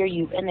who hear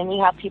you, and then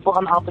you have people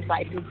on the opposite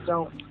side who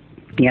don't.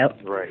 Yep.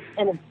 Right.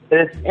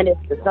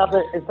 It's not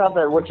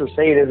that what you're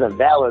saying isn't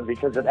valid,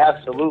 because it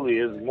absolutely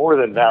is more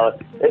than valid.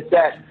 It's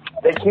that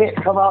they can't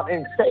come out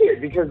and say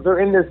it because they're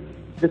in this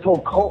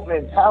whole cult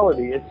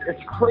mentality.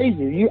 It's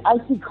crazy. I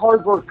see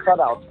cardboard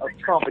cutouts of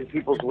Trump in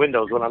people's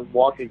windows when I'm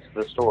walking to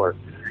the store.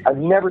 I've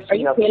never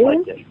seen nothing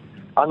like it.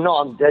 No,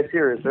 I'm dead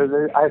serious.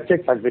 I have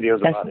TikTok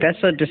videos about it. That's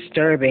so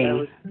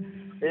disturbing.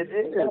 It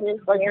is. That is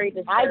like, very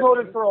disturbing. I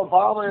voted for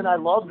Obama and I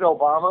loved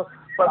Obama,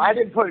 but I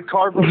didn't put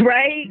cardboard.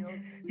 Right.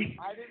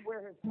 I didn't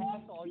wear his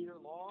hat all year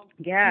long.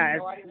 Yeah,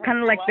 it's kind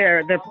of like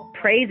they're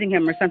praising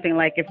him or something,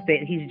 like he's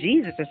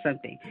Jesus or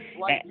something.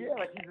 Like he's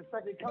the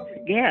second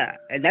coming. Yeah,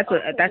 and that's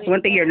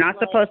one thing you're not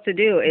supposed to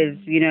do is,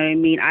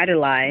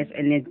 idolize,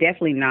 and it's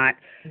definitely not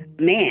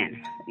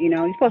man.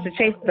 You're supposed to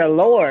chase the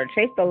Lord,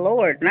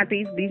 not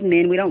these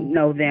men. We don't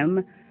know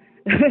them.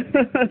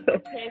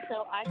 Okay,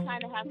 so I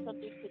kind of have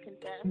something to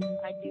confess.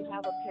 I do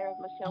have a pair of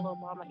Michelle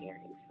Obama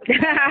earrings.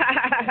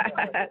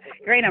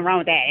 There ain't nothing wrong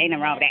with that. I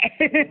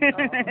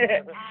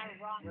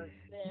rock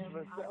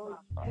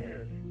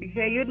them.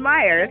 Yeah, you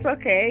admire. It's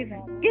okay.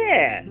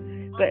 Yeah,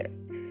 but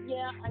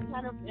yeah, I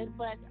kind of,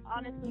 but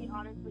honestly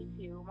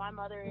too, my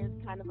mother is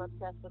kind of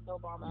obsessed with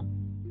Obama.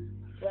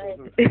 But that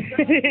was a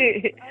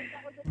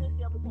big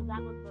deal because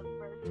that was the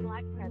first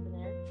black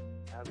president.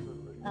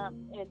 Absolutely.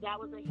 And that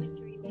was a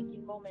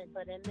history-making moment.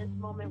 But in this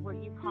moment where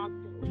you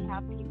constantly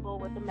have people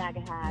with the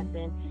MAGA hats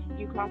and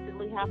you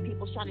constantly have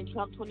people shouting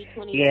Trump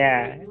 2020.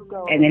 Yeah,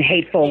 and then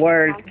hateful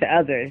words to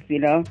others, you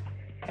know?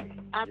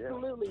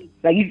 Absolutely.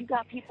 Like you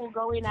got people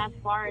going as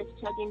far as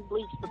chugging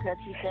bleach because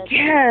he said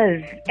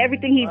yes,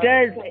 everything he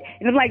does.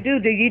 And I'm like,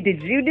 dude,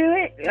 did you do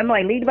it? I'm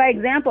like, lead by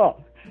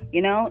example.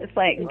 You know, it's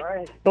like,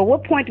 but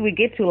what point do we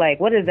get to, like,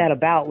 what is that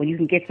about when you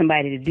can get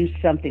somebody to do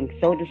something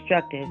so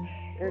destructive?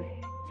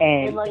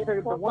 And like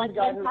the one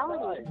guy who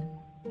died,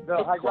 the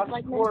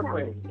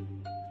hydroxychloroquine.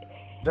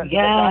 The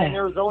guy in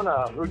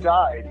Arizona who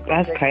died.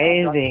 That's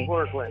crazy.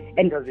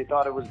 Because he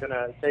thought it was going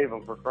to save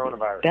him for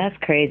coronavirus. That's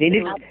crazy.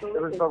 It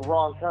was the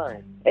wrong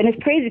time. And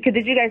it's crazy because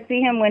did you guys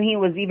see him when he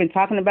was even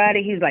talking about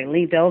it? He was like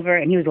leaned over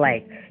and he was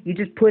like, you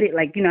just put it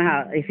like, you know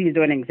how if he was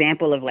doing an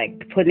example of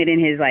like putting it in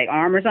his like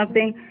arm or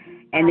something.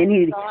 And then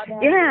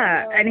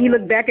and he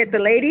looked back at the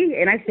lady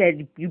and I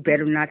said, you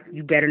better not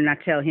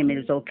tell him it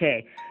is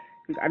okay.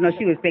 I know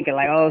she was thinking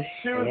like, oh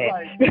shit. She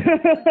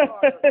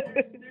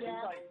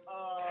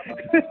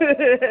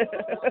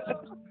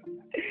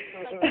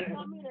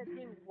tell me to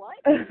do what?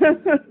 You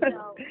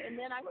know, and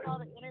then I saw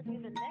the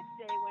interview the next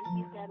day when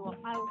he said, well,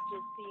 I was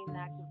just seeing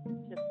that to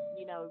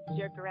you know,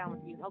 jerk around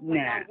with you. Okay,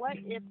 now what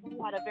if he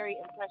had a very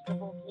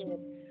impressionable kid?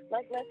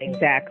 Like, let's say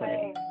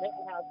exactly.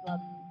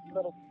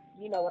 Little,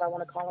 you know what I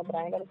want to call him, but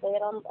I ain't going to say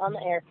it on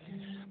the air.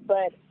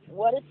 But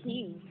what if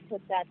he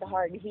took that to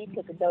heart and he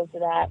took a dose of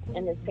that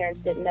and his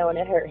parents didn't know and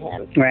it hurt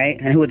him? Right,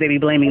 and who would they be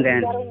blaming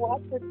then? You got to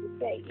watch what you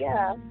say,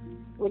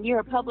 When you're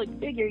a public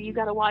figure, you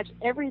got to watch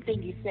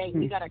everything you say.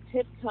 You got to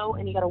tiptoe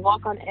and you got to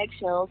walk on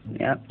eggshells.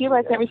 Yep. He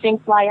lets everything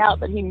fly out,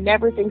 but he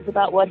never thinks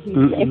about what he's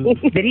saying.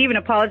 Did he even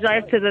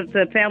apologize to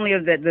the family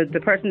of the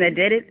person that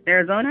did it,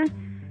 Arizona?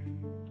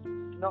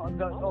 No,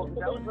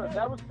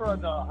 that was for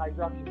the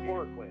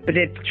hydroxychloroquine. But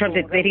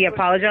did he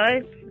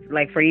apologize?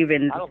 Like for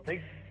even? I don't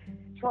think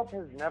Trump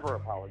has never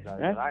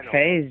apologized. That's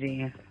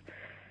crazy.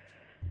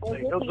 And if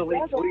he does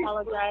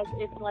apologize,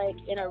 it's like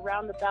in a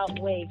roundabout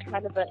way,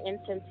 kind of an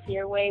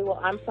insincere way. Well,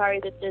 I'm sorry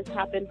that this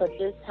happened, but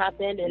this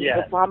happened, and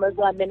the Obama's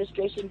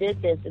administration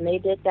did this, and they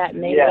did that,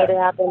 and they made it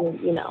happen, and,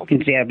 you know.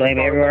 Yeah, blame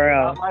everywhere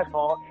else. It's not my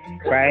fault.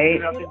 Right?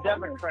 It's the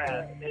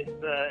Democrats. It's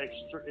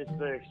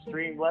the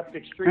extreme left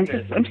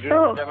extremists.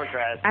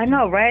 Democrats. I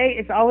know, right?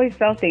 It's always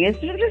something. It's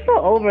just so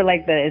over,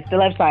 like it's the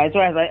left side.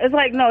 It's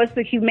like, no, it's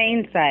the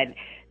humane side.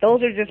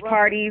 Those are just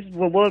parties.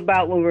 What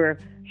about when we're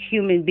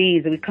human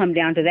beings and we come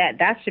down to that?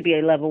 That should be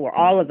a level where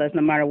all of us,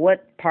 no matter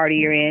what party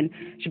you're in,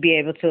 should be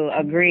able to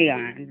agree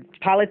on.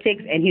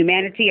 Politics and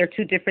humanity are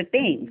two different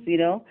things, you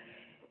know?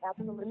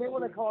 Absolutely. And they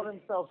want to call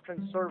themselves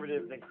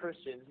conservatives and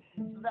Christians.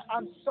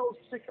 I'm so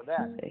sick of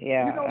that.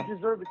 Yeah. You don't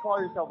deserve to call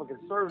yourself a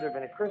conservative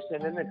and a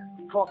Christian and then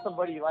call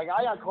somebody, like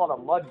I got called a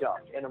mud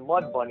duck and a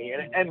mud bunny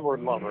and an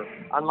N-word lover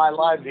on my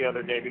live the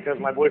other day because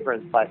my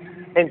boyfriend's black.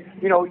 And,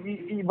 you know,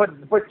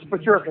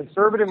 but you're a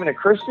conservative and a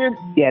Christian?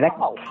 Yeah,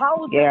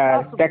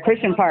 that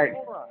Christian part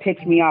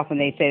ticks me off when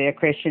they say they're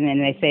Christian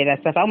and they say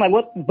that stuff. I'm like,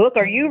 what book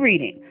are you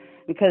reading?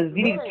 Because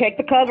you need to take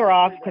the cover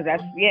off, because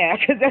that's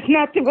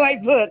not the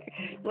right book.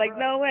 Like,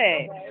 no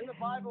way. The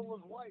Bible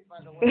was white, by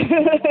the way.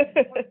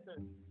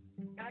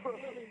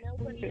 Absolutely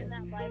nobody in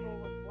that Bible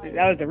was white.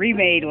 That was the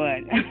remade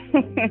one.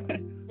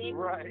 They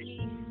were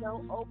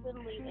so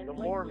openly and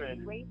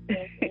Mormon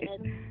racist,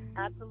 and it's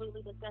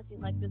absolutely disgusting.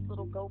 Like this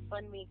little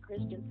GoFundMe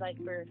Christian site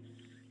for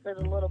the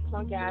little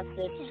punk ass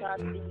that shot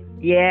these people.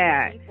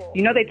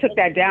 You know they took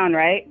that down,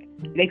 right?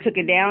 They took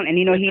it down, and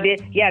you know he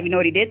did. Yeah, you know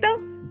what he did though?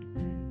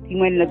 He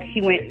went.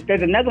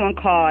 There's another one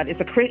called. It's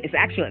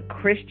actually a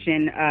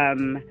Christian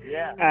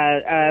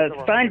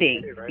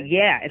funding. Right?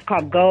 Yeah, it's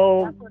called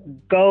Go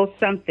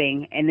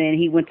something. And then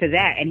he went to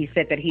that, and he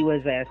said that he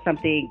was a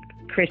something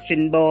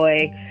Christian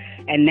boy,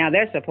 and now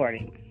they're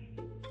supporting.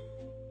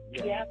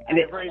 Yeah, and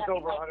they've raised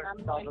over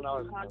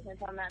 $100,000.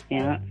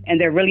 Yeah, and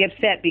they're really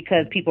upset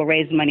because people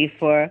raised money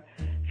for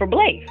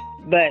Blake.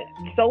 But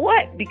so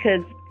what?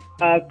 Because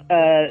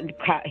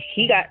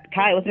he got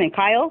Kyle. What's his name?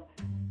 Kyle.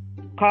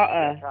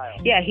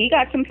 Yeah, he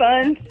got some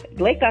funds.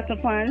 Blake got some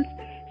funds.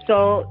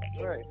 So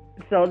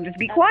just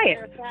be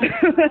quiet.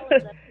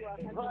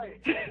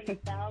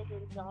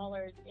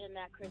 $140,000 in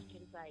that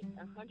Christian site.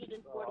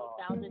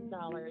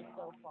 $140,000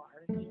 so far.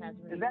 He has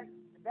raised.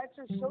 That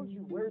just shows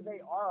you where they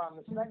are on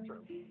the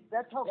spectrum.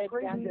 That's how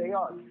crazy they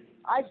are.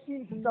 I've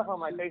seen stuff on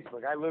my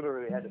Facebook. I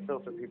literally had to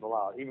filter people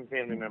out, even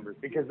family members,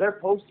 because they're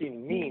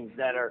posting memes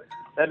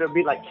that'll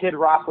be like Kid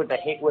Rock with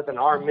an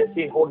arm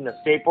missing, holding a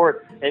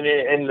skateboard, and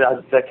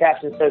the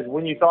caption says,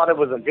 "When you thought it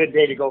was a good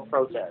day to go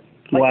protest."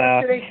 Like,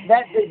 wow,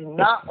 that is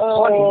not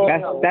funny.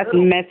 That's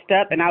messed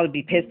up, and I would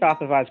be pissed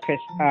off if I was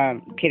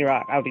Kid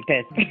Rock. I would be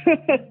pissed.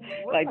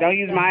 Like, don't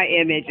use my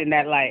image in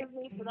that light.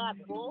 that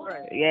bull.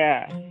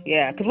 Yeah.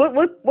 Because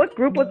what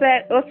group was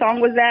that? What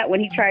song was that? When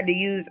he tried to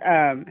use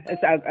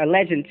it's a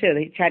legend too.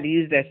 He tried to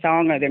use their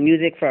song or their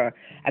music for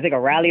I think a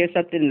rally or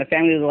something, and the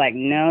family was like,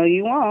 "No,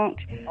 you won't."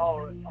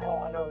 Oh, I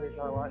know what you're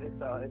talking about.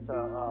 It's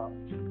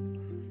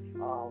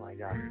oh my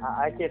God,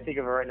 I can't think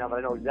of it right now, but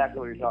I know exactly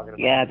what you're talking about.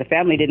 Yeah, the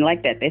family didn't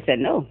like that. They said,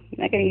 "No,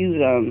 you're not gonna use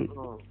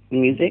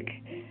music."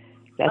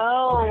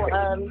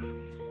 Are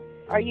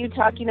you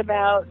talking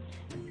about?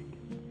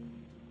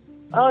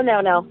 Oh,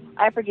 no,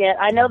 I forget.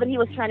 I know that he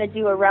was trying to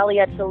do a rally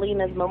at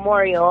Selena's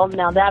memorial.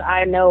 Now that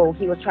I know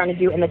he was trying to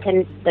do, and the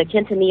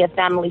Quintanilla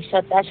family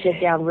shut that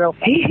shit down real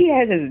fast. He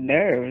has his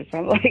nerves.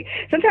 I'm like,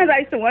 sometimes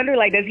I used to wonder,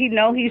 like, does he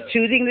know he's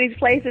choosing these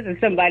places and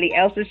somebody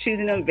else is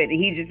choosing them, but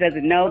he just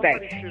doesn't know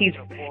that he's,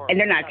 and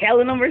they're not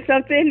telling him or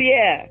something?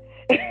 Yeah.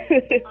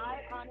 I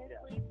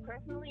honestly,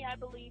 personally, I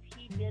believe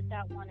he did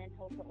that one in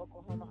Tulsa,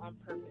 Oklahoma on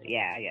purpose.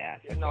 Yeah.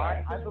 No,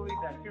 I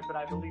believe that too, but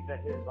I believe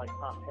that his, like,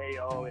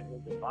 Pompeo and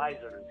his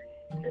advisors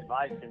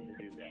advised him to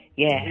do that.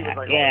 Yeah, he was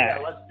like,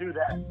 let's do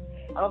that.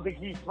 I don't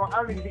even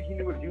think he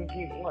knew what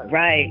Juneteenth was.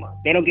 Right.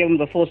 They don't give him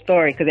the full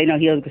story because they know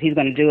he's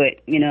going to do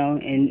it,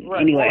 and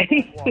right. anyway.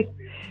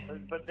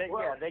 But they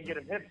get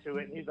him hip to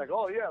it, and he's like,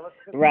 oh, yeah, let's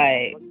do it.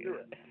 Right.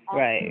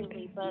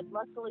 Absolutely, but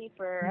luckily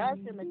for us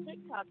in the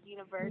TikTok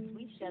universe,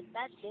 we shut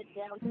that shit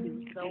down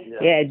too. So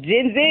yeah,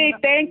 Gen Z,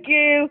 thank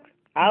you.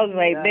 I was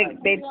like, we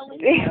had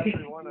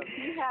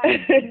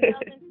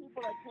 2,000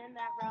 people attend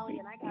that rally,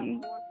 and I got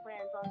more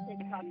friends on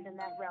TikTok than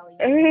that rally.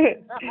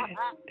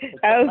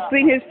 I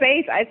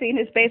seen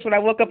his face when I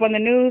woke up on the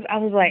news. I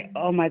was like,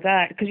 oh my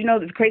God, because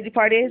the crazy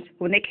part is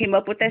when they came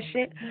up with that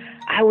shit,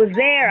 I was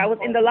there. I was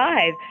in the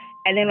live,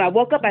 and then when I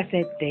woke up, I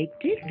said they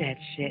did that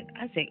shit.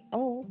 I said,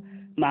 oh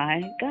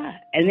my God,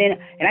 and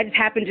I just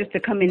happened to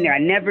come in there. I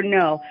never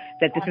know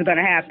that this is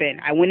gonna happen.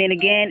 I went in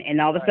again,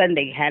 and all of a sudden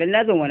they had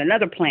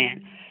another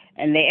plan.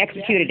 And they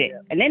executed it.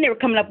 And then they were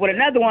coming up with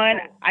another one.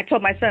 I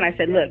told my son, I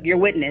said, look, you're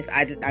witness.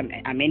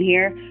 I'm in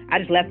here. I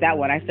just left that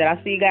one. I said, I'll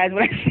see you guys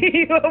when I see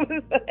you. I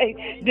was like,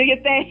 do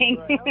your thing.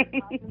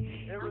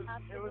 It was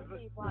the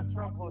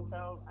Trump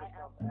hotels.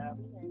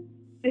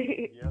 Yep. I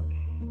did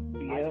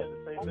the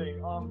same thing.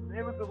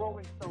 It was the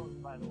Rolling Stones,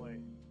 by the way.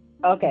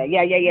 Okay,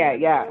 yeah.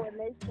 When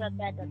they shut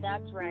that down,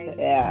 that's right.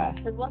 Yeah.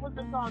 Because what was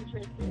the song,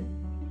 Tristen?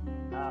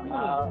 I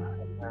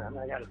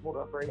got it pulled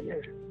up right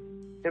here.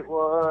 It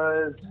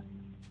was...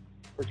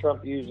 for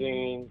Trump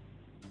using...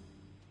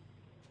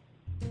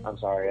 I'm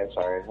sorry.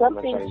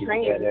 Something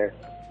strange.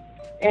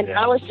 And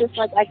I was just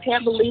like, I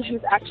can't believe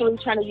he's actually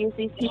trying to use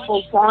these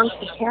people's songs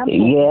to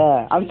campaign.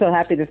 Yeah, I'm so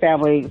happy the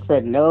family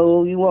said,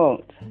 no, you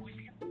won't.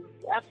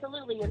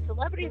 Absolutely, and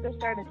celebrities are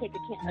starting to take a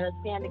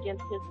stand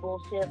against his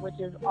bullshit, which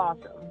is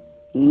awesome.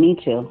 Me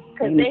too.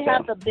 Because they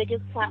have the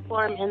biggest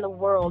platform in the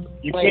world.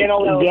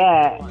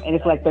 And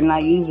it's like they're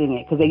not using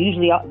it because they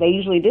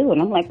usually do,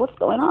 and I'm like, what's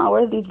going on?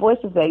 Where are these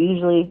voices that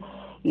usually,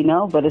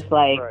 but it's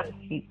like,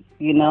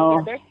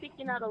 Yeah, they're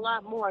speaking out a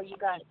lot more. You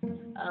got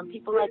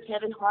people like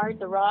Kevin Hart,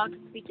 The Rock,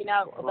 speaking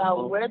out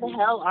about where the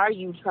hell are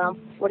you, Trump?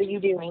 What are you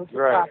doing to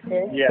stop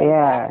this?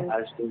 Yeah.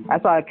 I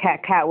saw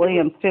Cat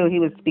Williams too. He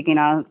was speaking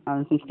out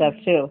on some stuff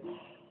too.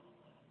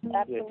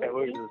 Absolutely. Yeah, Cat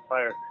Williams was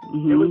fired.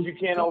 Mm-hmm. It was "You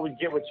Can't Always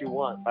Get What You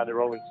Want" by the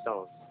Rolling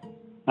Stones.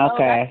 Okay. Oh,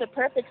 that's the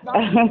perfect song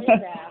to do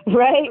that.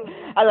 Right?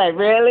 I'm like,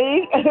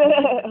 really?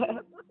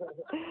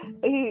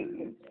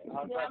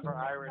 For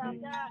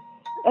irony.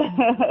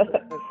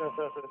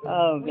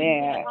 Oh man. We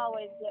can't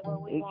always get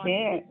what we want.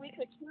 If we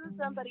could choose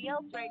somebody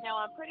else right now,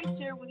 I'm pretty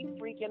sure we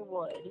freaking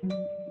would.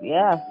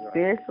 Yeah,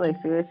 seriously.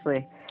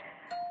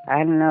 I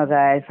don't know,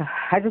 guys.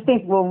 I just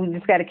think we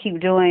just got to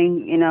keep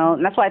doing, and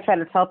that's why I try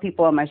to tell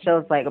people on my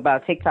shows, like,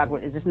 about TikTok.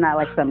 It's just not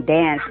like some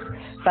dance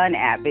fun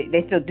app.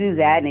 They still do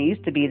that, and it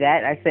used to be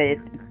that. I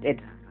said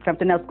it's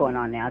something else going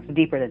on now. It's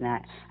deeper than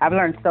that. I've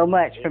learned so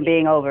much from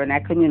being over in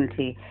that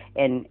community,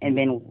 and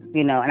been,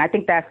 and I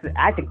think that's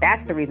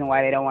the reason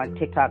why they don't want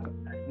TikTok,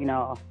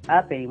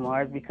 up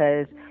anymore, is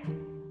because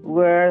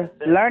we're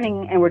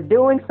learning and we're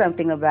doing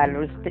something about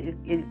it.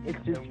 It's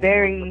just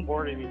very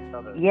supporting each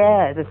other.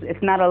 Yeah,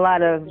 it's not a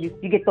lot of you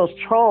get those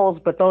trolls,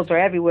 but those are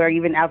everywhere,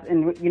 even out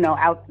in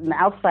out in the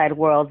outside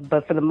world.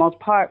 But for the most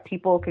part,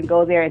 people can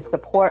go there and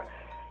support,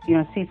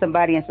 see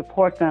somebody and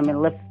support them and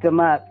lift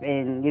them up,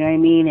 and you know what I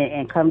mean,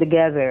 and come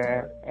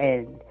together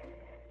and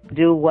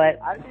do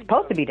what's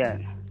supposed to be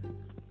done.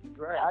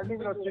 Right. I didn't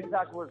even know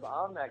TikTok was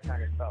on that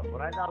kind of stuff.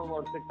 When I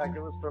downloaded TikTok,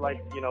 it was for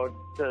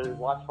to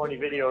watch funny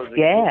videos and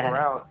goof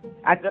around.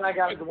 Then I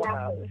got the one.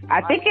 I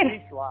think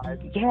it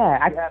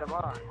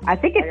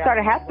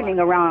started happening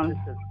around.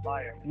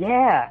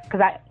 Yeah,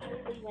 because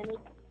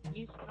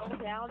you scroll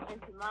down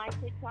into my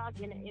TikTok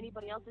and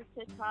anybody else's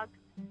TikTok,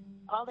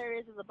 all there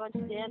is a bunch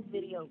of dance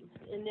videos,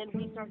 and then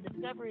we start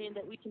discovering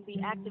that we can be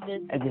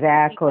activists.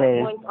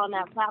 Exactly. On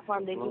that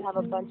platform, they do have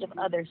a bunch of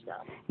other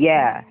stuff.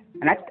 Yeah,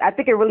 and I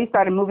think it really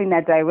started moving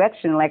that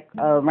direction, like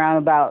around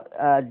about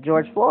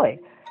George Floyd.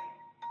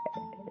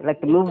 like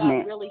the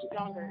movement. Got really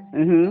stronger.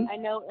 Mhm. I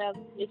know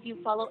if you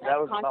follow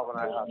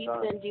he's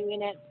been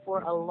doing it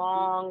for a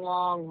long,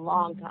 long,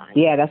 long time.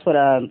 Yeah, that's what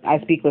I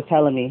Speak was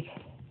telling me.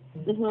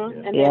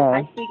 Mhm. And then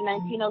I Speak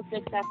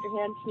 1906 after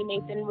him. T.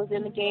 Nathan was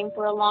in the game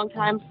for a long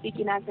time,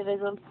 speaking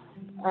activism.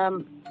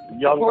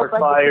 Younger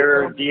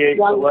Fire, D.A.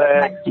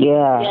 Select.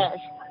 Yeah. Yes.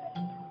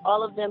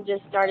 All of them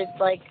just started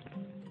like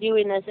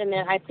doing this, and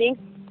then I think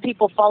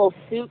people followed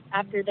suit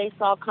after they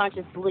saw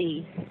Conscious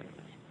Lee.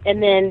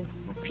 And then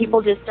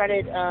people just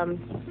started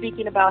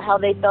speaking about how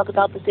they felt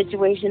about the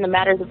situation, the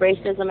matters of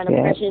racism and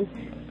oppression,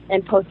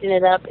 and posting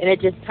it up, and it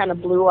just kind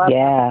of blew up.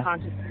 Yeah.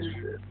 Conscious Lee.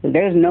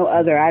 There's no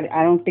other.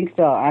 I don't think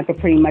so. I could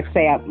pretty much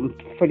say I'm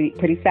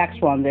pretty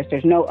factual on this.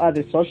 There's no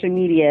other social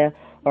media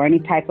or any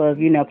type of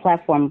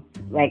platform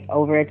like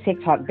over at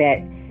TikTok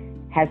that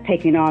has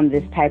taken on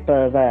this type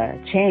of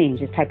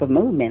change, this type of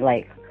movement,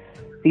 like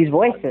these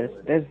voices.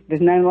 There's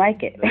nothing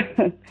like it.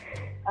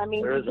 I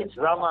mean, there's a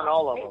drum on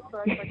all of them.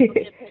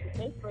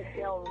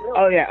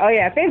 Oh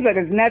yeah, Facebook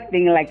is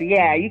nothing like.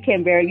 Yeah, you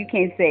can't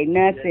say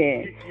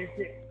nothing. You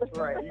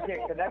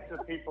can't connect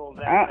with people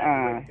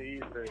that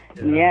either.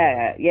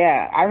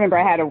 Yeah. I remember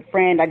I had a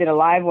friend. I did a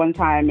live one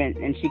time,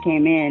 and she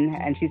came in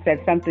and she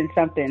said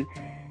something.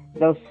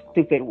 Those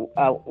stupid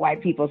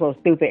white people, so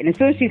stupid. And as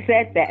soon as she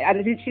said that,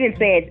 she didn't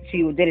say it.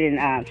 She did it,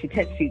 and she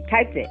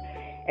typed it.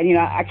 And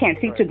I can't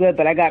see too good,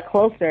 but I got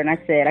closer and I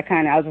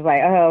was just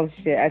like, oh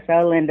shit. I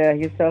said, oh, Linda,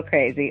 you're so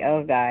crazy.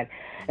 Oh God.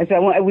 And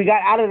so when we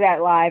got out of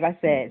that live, I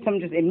said,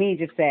 something just in me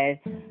just said,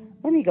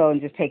 let me go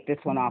and just take this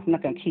one off. I'm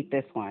not gonna keep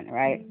this one,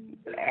 right?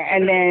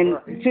 And then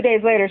 2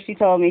 days later, she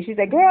told me, she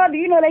said, girl, do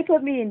you know they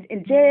put me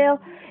in jail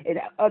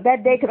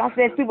that day because I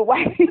said stupid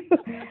white people?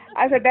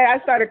 I said that. I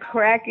started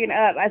cracking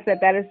up. I said,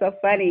 that is so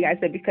funny. I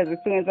said, because as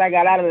soon as I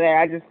got out of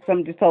there,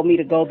 someone just told me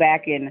to go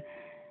back and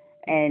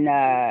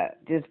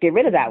just get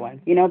rid of that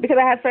one, because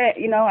I have friends,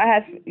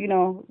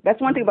 that's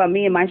one thing about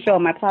me and my show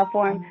and my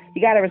platform.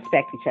 You got to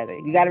respect each other.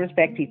 You got to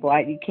respect people.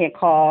 You can't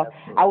call.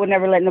 I would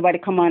never let nobody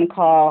come on and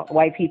call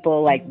white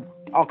people like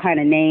all kind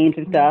of names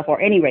and stuff, or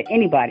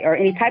anybody, or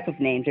any type of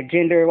names, or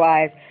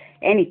gender-wise,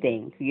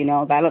 anything. I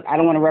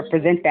don't want to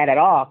represent that at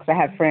all, because I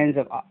have friends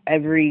of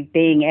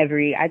everything.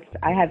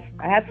 I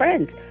have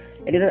friends.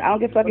 I don't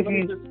give a fuck if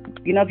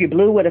you're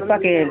blue with a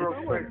fucking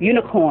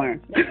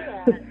unicorn.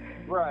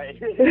 Right.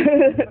 Like,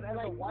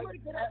 you want to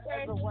get up there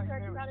and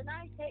start about it.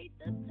 I hate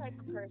this type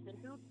of person.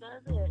 Who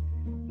does it?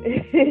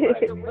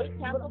 Like the way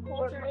cancel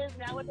culture is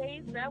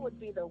nowadays, that would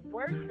be the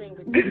worst thing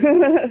to do.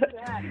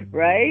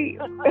 Right?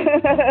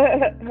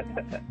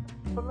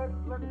 But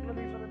let me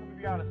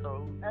be honest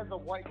though. As a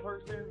white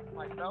person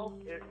myself,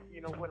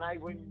 when I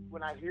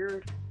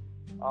hear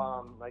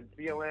like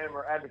BLM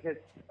or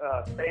advocates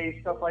say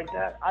stuff like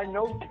that, I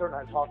know they're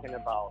not talking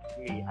about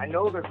me. I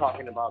know they're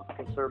talking about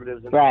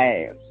conservatives and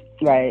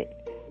Right.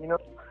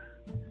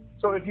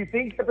 So if you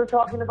think that they're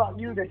talking about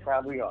you, they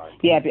probably are.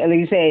 Yeah, like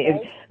you say,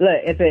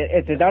 if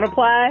it don't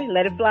apply,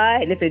 let it fly,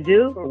 and if it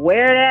do,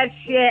 wear that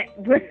shit.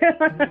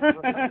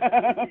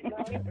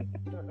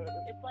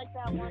 It's like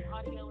that one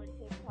audio in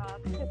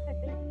TikTok.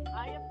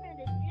 I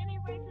offended any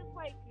racist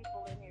white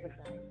people in here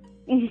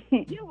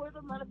tonight. You were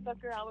the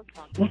motherfucker I was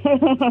talking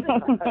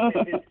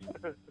about.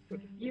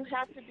 You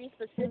have to be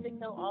specific,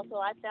 though. Also,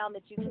 I found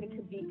that you can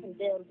be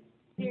condemned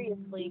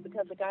seriously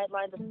because the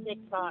guidelines of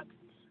TikTok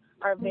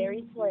are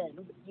very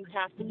slim. You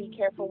have to be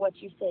careful what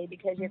you say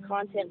because your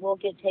content will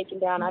get taken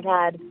down. I've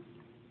had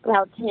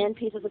about 10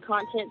 pieces of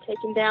content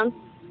taken down.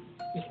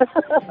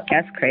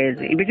 That's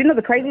crazy. But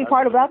the crazy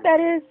part about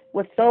that is,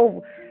 what's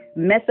so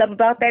messed up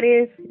about that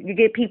is, you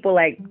get people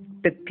like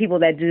the people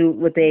that do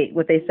what they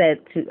said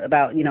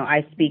about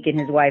I Speak and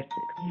his wife's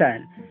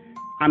son.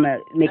 I'm gonna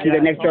make you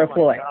the next door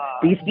Floyd.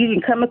 You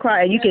can come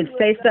across and you can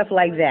say stuff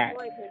like that.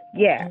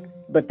 Yeah,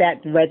 but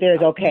that right there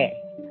is okay.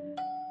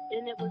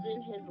 And it was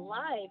in his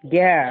life.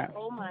 Yeah. Like,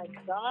 oh my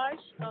gosh.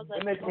 I was like,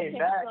 and they came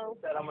back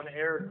that I'm an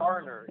Eric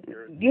Garner.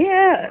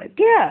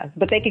 Yeah.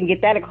 But they can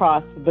get that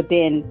across, but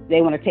then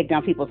they want to take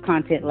down people's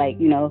content, like,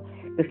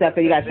 the stuff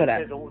that you guys put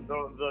up.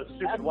 The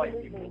stupid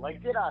white people.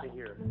 Like, get out of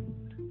here.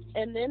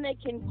 And then they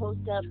can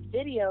post up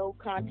video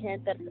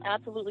content that's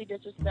absolutely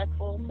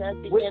disrespectful, says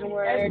the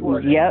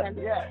N-word. Yep.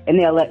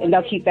 And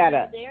they'll keep that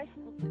up.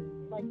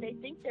 Like, they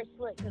think they're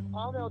slick because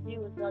all they'll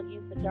do is they'll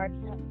use the dark.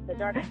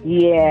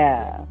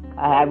 Yeah,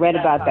 I read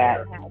about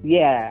that.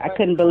 Yeah, I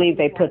couldn't believe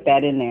they put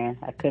that in there.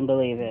 I couldn't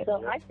believe it.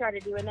 So I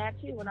started doing that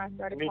too when I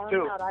started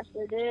calling out. I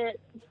sure did.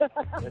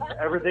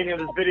 Everything in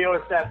this video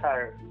is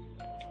satire.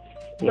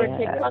 For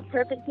TikTok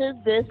purposes,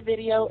 this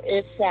video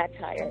is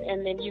satire,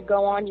 and then you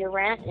go on your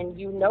rant, and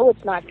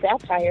it's not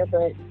satire,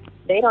 but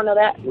they don't know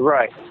that.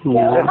 Right.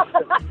 Yeah.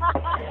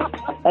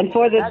 And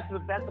for that's the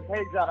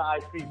page out of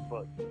iSpeak's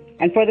book.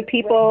 And for the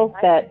people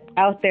that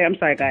out there, I'm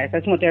sorry guys, I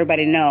just want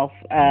everybody to know,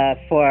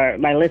 for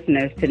my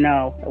listeners to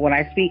know, when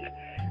I speak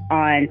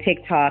on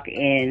TikTok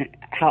and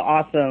how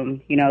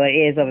awesome,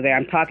 it is over there,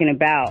 I'm talking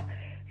about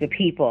the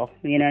people,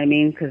 you know what I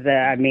mean? Because,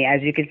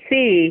 as you can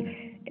see,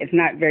 it's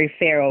not very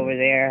fair over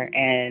there,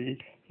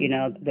 and,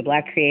 the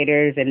black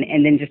creators and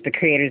then just the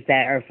creators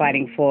that are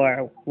fighting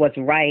for what's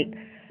right,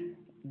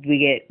 we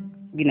get,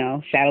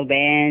 shadow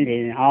banned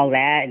and all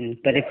that.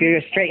 But if you're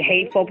a straight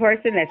hateful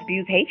person that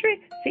spews hatred,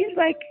 seems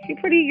like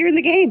you're in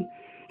the game.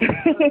 That's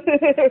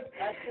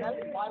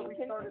why we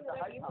started the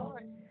Hype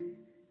House.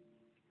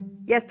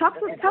 Yes, tell us.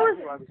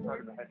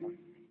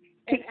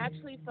 And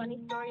actually, funny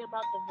story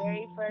about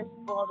the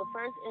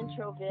first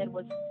intro vid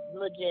was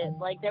legit.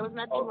 Like, there was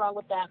nothing wrong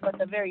with that, but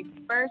the very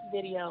first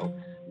video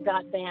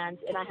got banned,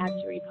 and I had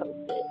to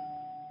repost it.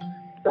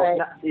 But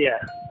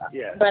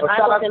But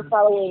I wasn't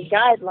following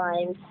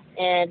guidelines,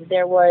 and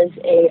there was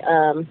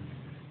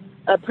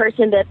a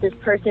person that this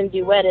person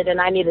duetted,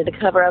 and I needed to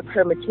cover up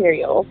her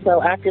material.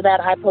 So after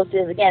that, I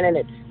posted it again, and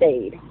it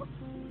stayed.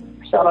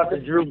 Shout out to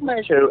Drew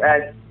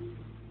at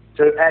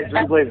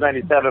Drew Blaze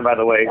 97, by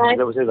the way.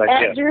 That was his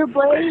idea. At Drew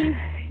Blaze.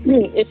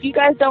 If you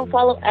guys don't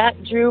follow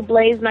at Drew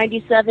Blaze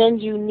 97,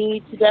 you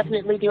need to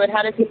definitely do it.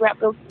 How does he rap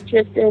go,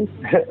 Tristen?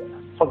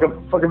 Fuck a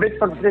bitch,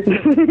 fuck a bitch.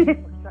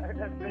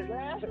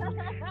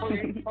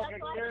 Fucking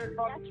Karen,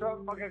 fucking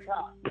Trump, fucking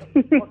cop.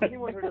 Fuck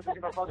anyone who doesn't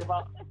give a fuck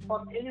about.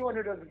 Fuck anyone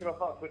who doesn't give a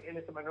fuck with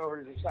innocent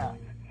minorities and shot.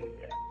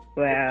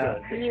 Wow.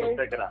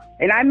 Check it out.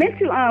 And I meant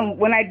to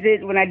when I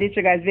did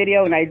your guys'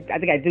 video, and I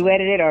think I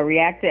duetted it or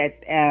reacted.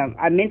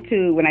 I meant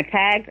to, when I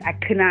tagged, I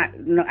did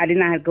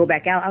not have to go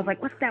back out. I was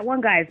like, what's that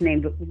one guy's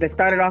name that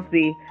started off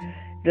the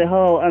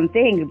whole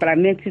thing? But I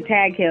meant to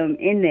tag him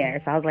in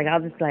there, so I was like,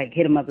 I'll just like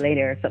hit him up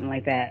later or something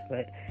like that.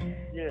 But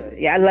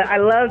yeah, I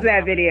love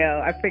that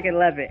video. I freaking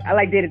love it.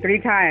 I did it 3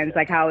 times,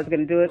 like how I was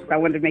gonna do it, so I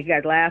wanted to make you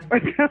guys laugh or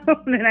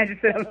something. And I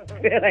just said I'm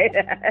like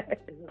that.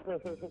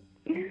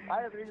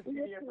 I haven't even seen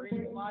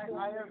it.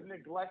 I have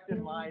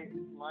neglected my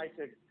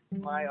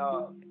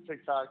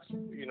TikToks,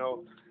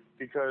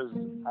 because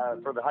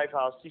for the Hype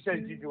House. You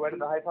said you duetted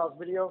the Hype House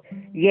video?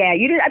 Yeah,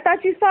 you did. I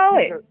thought you saw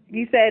it.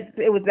 You said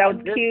that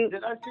was cute.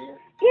 Did I see it?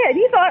 Yeah,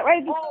 you saw it,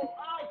 right? Oh,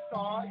 I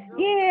saw it.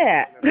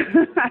 Yeah. I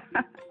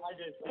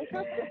did. It's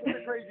been a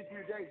crazy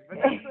few days.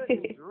 Vanessa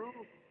and Drew,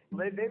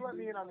 they let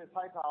me in on this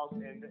Hype House,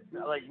 and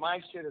like my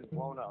shit has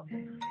blown up.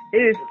 It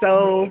is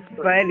so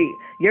funny.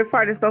 Your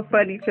part is so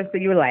funny,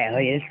 Tristen. You were like, oh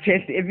yeah, it's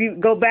Tristen. If you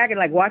go back and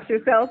like watch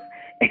yourself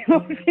and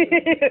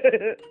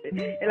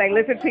like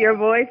listen to your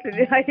voice, and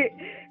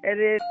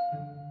then.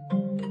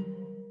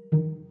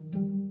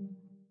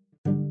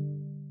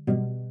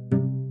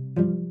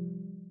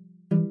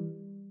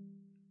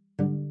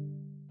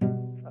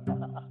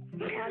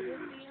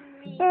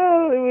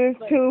 Oh, it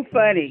was too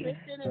funny.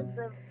 Tristen is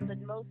the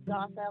most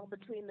docile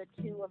between the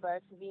two of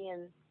us, me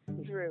and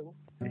Drew.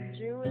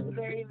 Drew is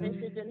very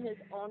vicious in his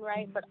own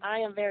right, but I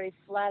am very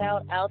flat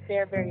out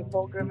there, very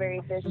vulgar,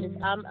 very vicious.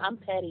 I'm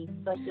petty.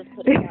 Let's just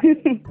put it that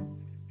way.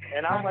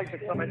 And I like to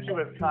come at you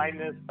with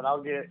kindness, but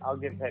I'll get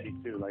petty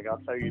too. Like I'll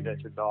tell you that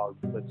your dog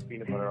lets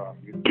peanut butter off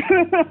you.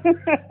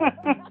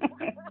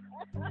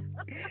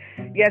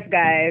 Yes,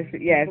 guys.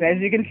 Yes, as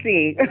you can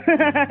see.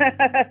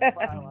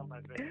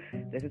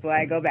 This is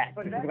why I go back.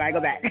 Yeah,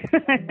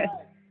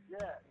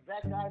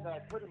 that guy that I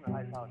put in the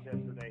Hype House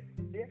yesterday,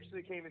 he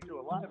actually came into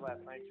a live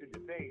last night to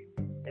debate,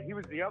 and he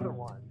was the other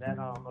one that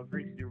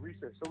agreed to do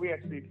research. So we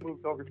actually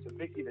moved over to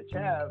Mickey the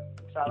Chav.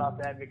 Shout out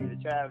to that Mickey the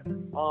Chav,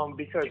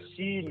 because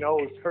she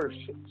knows her.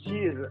 She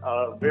is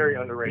a very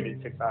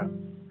underrated TikTok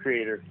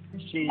creator.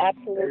 She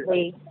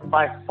Absolutely. is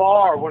by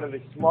far one of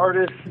the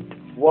smartest,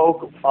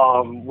 woke,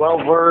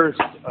 well-versed,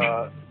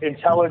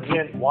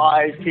 intelligent,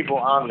 wise people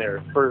on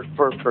there for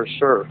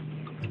sure.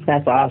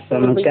 That's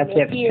awesome. I'll definitely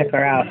have to check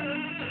her out.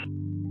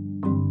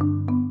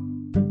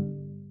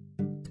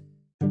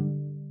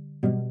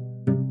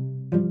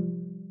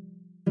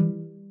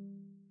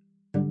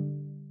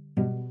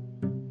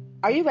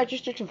 Are you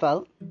registered to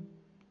vote?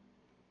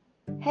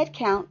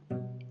 Headcount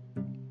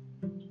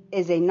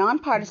is a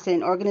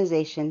nonpartisan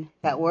organization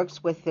that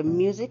works with the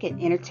music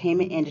and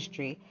entertainment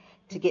industry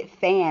to get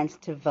fans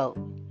to vote.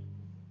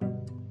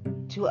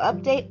 To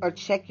update or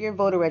check your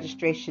voter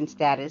registration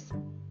status,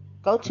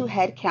 go to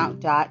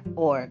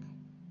headcount.org,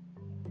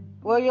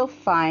 where you'll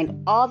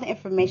find all the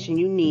information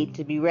you need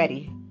to be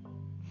ready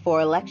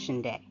for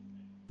Election Day.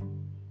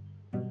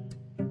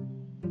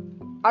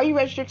 Are you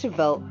registered to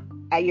vote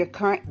at your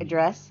current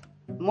address?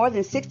 More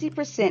than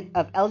 60%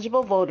 of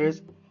eligible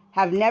voters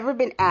have never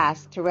been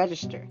asked to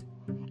register.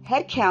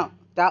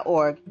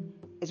 Headcount.org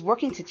is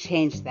working to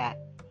change that.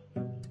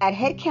 At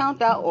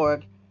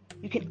headcount.org,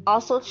 you can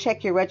also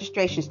check your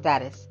registration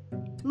status.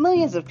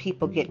 Millions of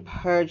people get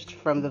purged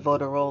from the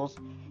voter rolls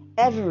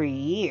every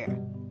year.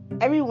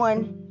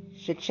 Everyone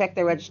should check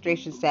their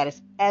registration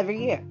status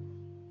every year.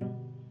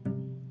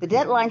 The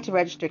deadline to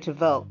register to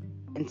vote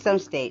in some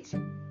states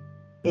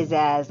is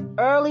as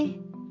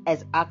early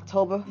as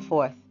October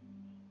 4th,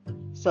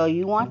 so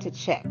you want to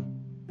check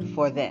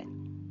before then.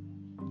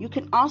 You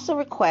can also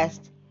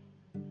request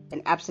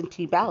an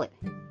absentee ballot.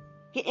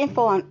 Get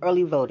info on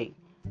early voting.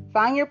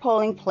 Find your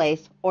polling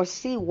place or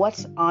see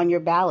what's on your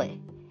ballot.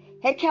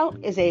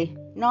 Headcount is a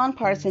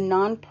nonpartisan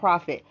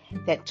nonprofit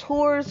that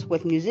tours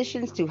with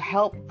musicians to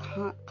help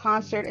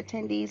concert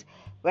attendees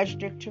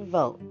register to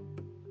vote.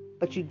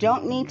 But you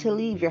don't need to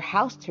leave your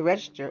house to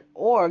register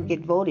or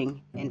get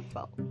voting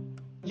info.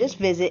 Just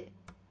visit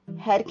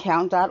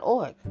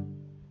headcount.org.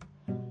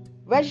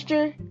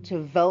 Register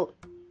to vote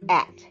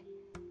at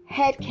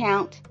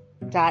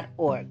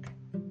headcount.org.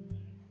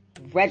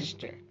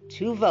 Register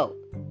to vote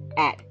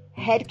at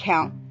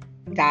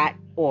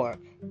headcount.org.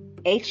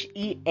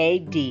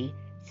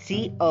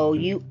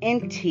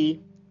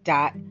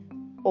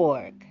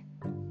 HEADCOUNT.org.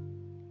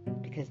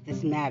 Because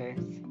this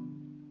matters.